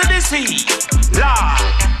they come to this heat. Lie,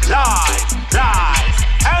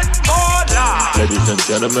 and more lie. Ladies and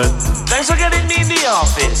gentlemen, thanks for getting me in the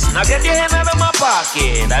office. Now get your hand out of my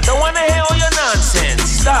pocket. I don't wanna hear all your nonsense.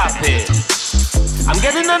 Stop it. I'm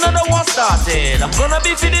getting another war started. I'm gonna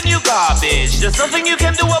be feeding you garbage. There's nothing you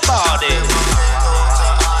can do about it.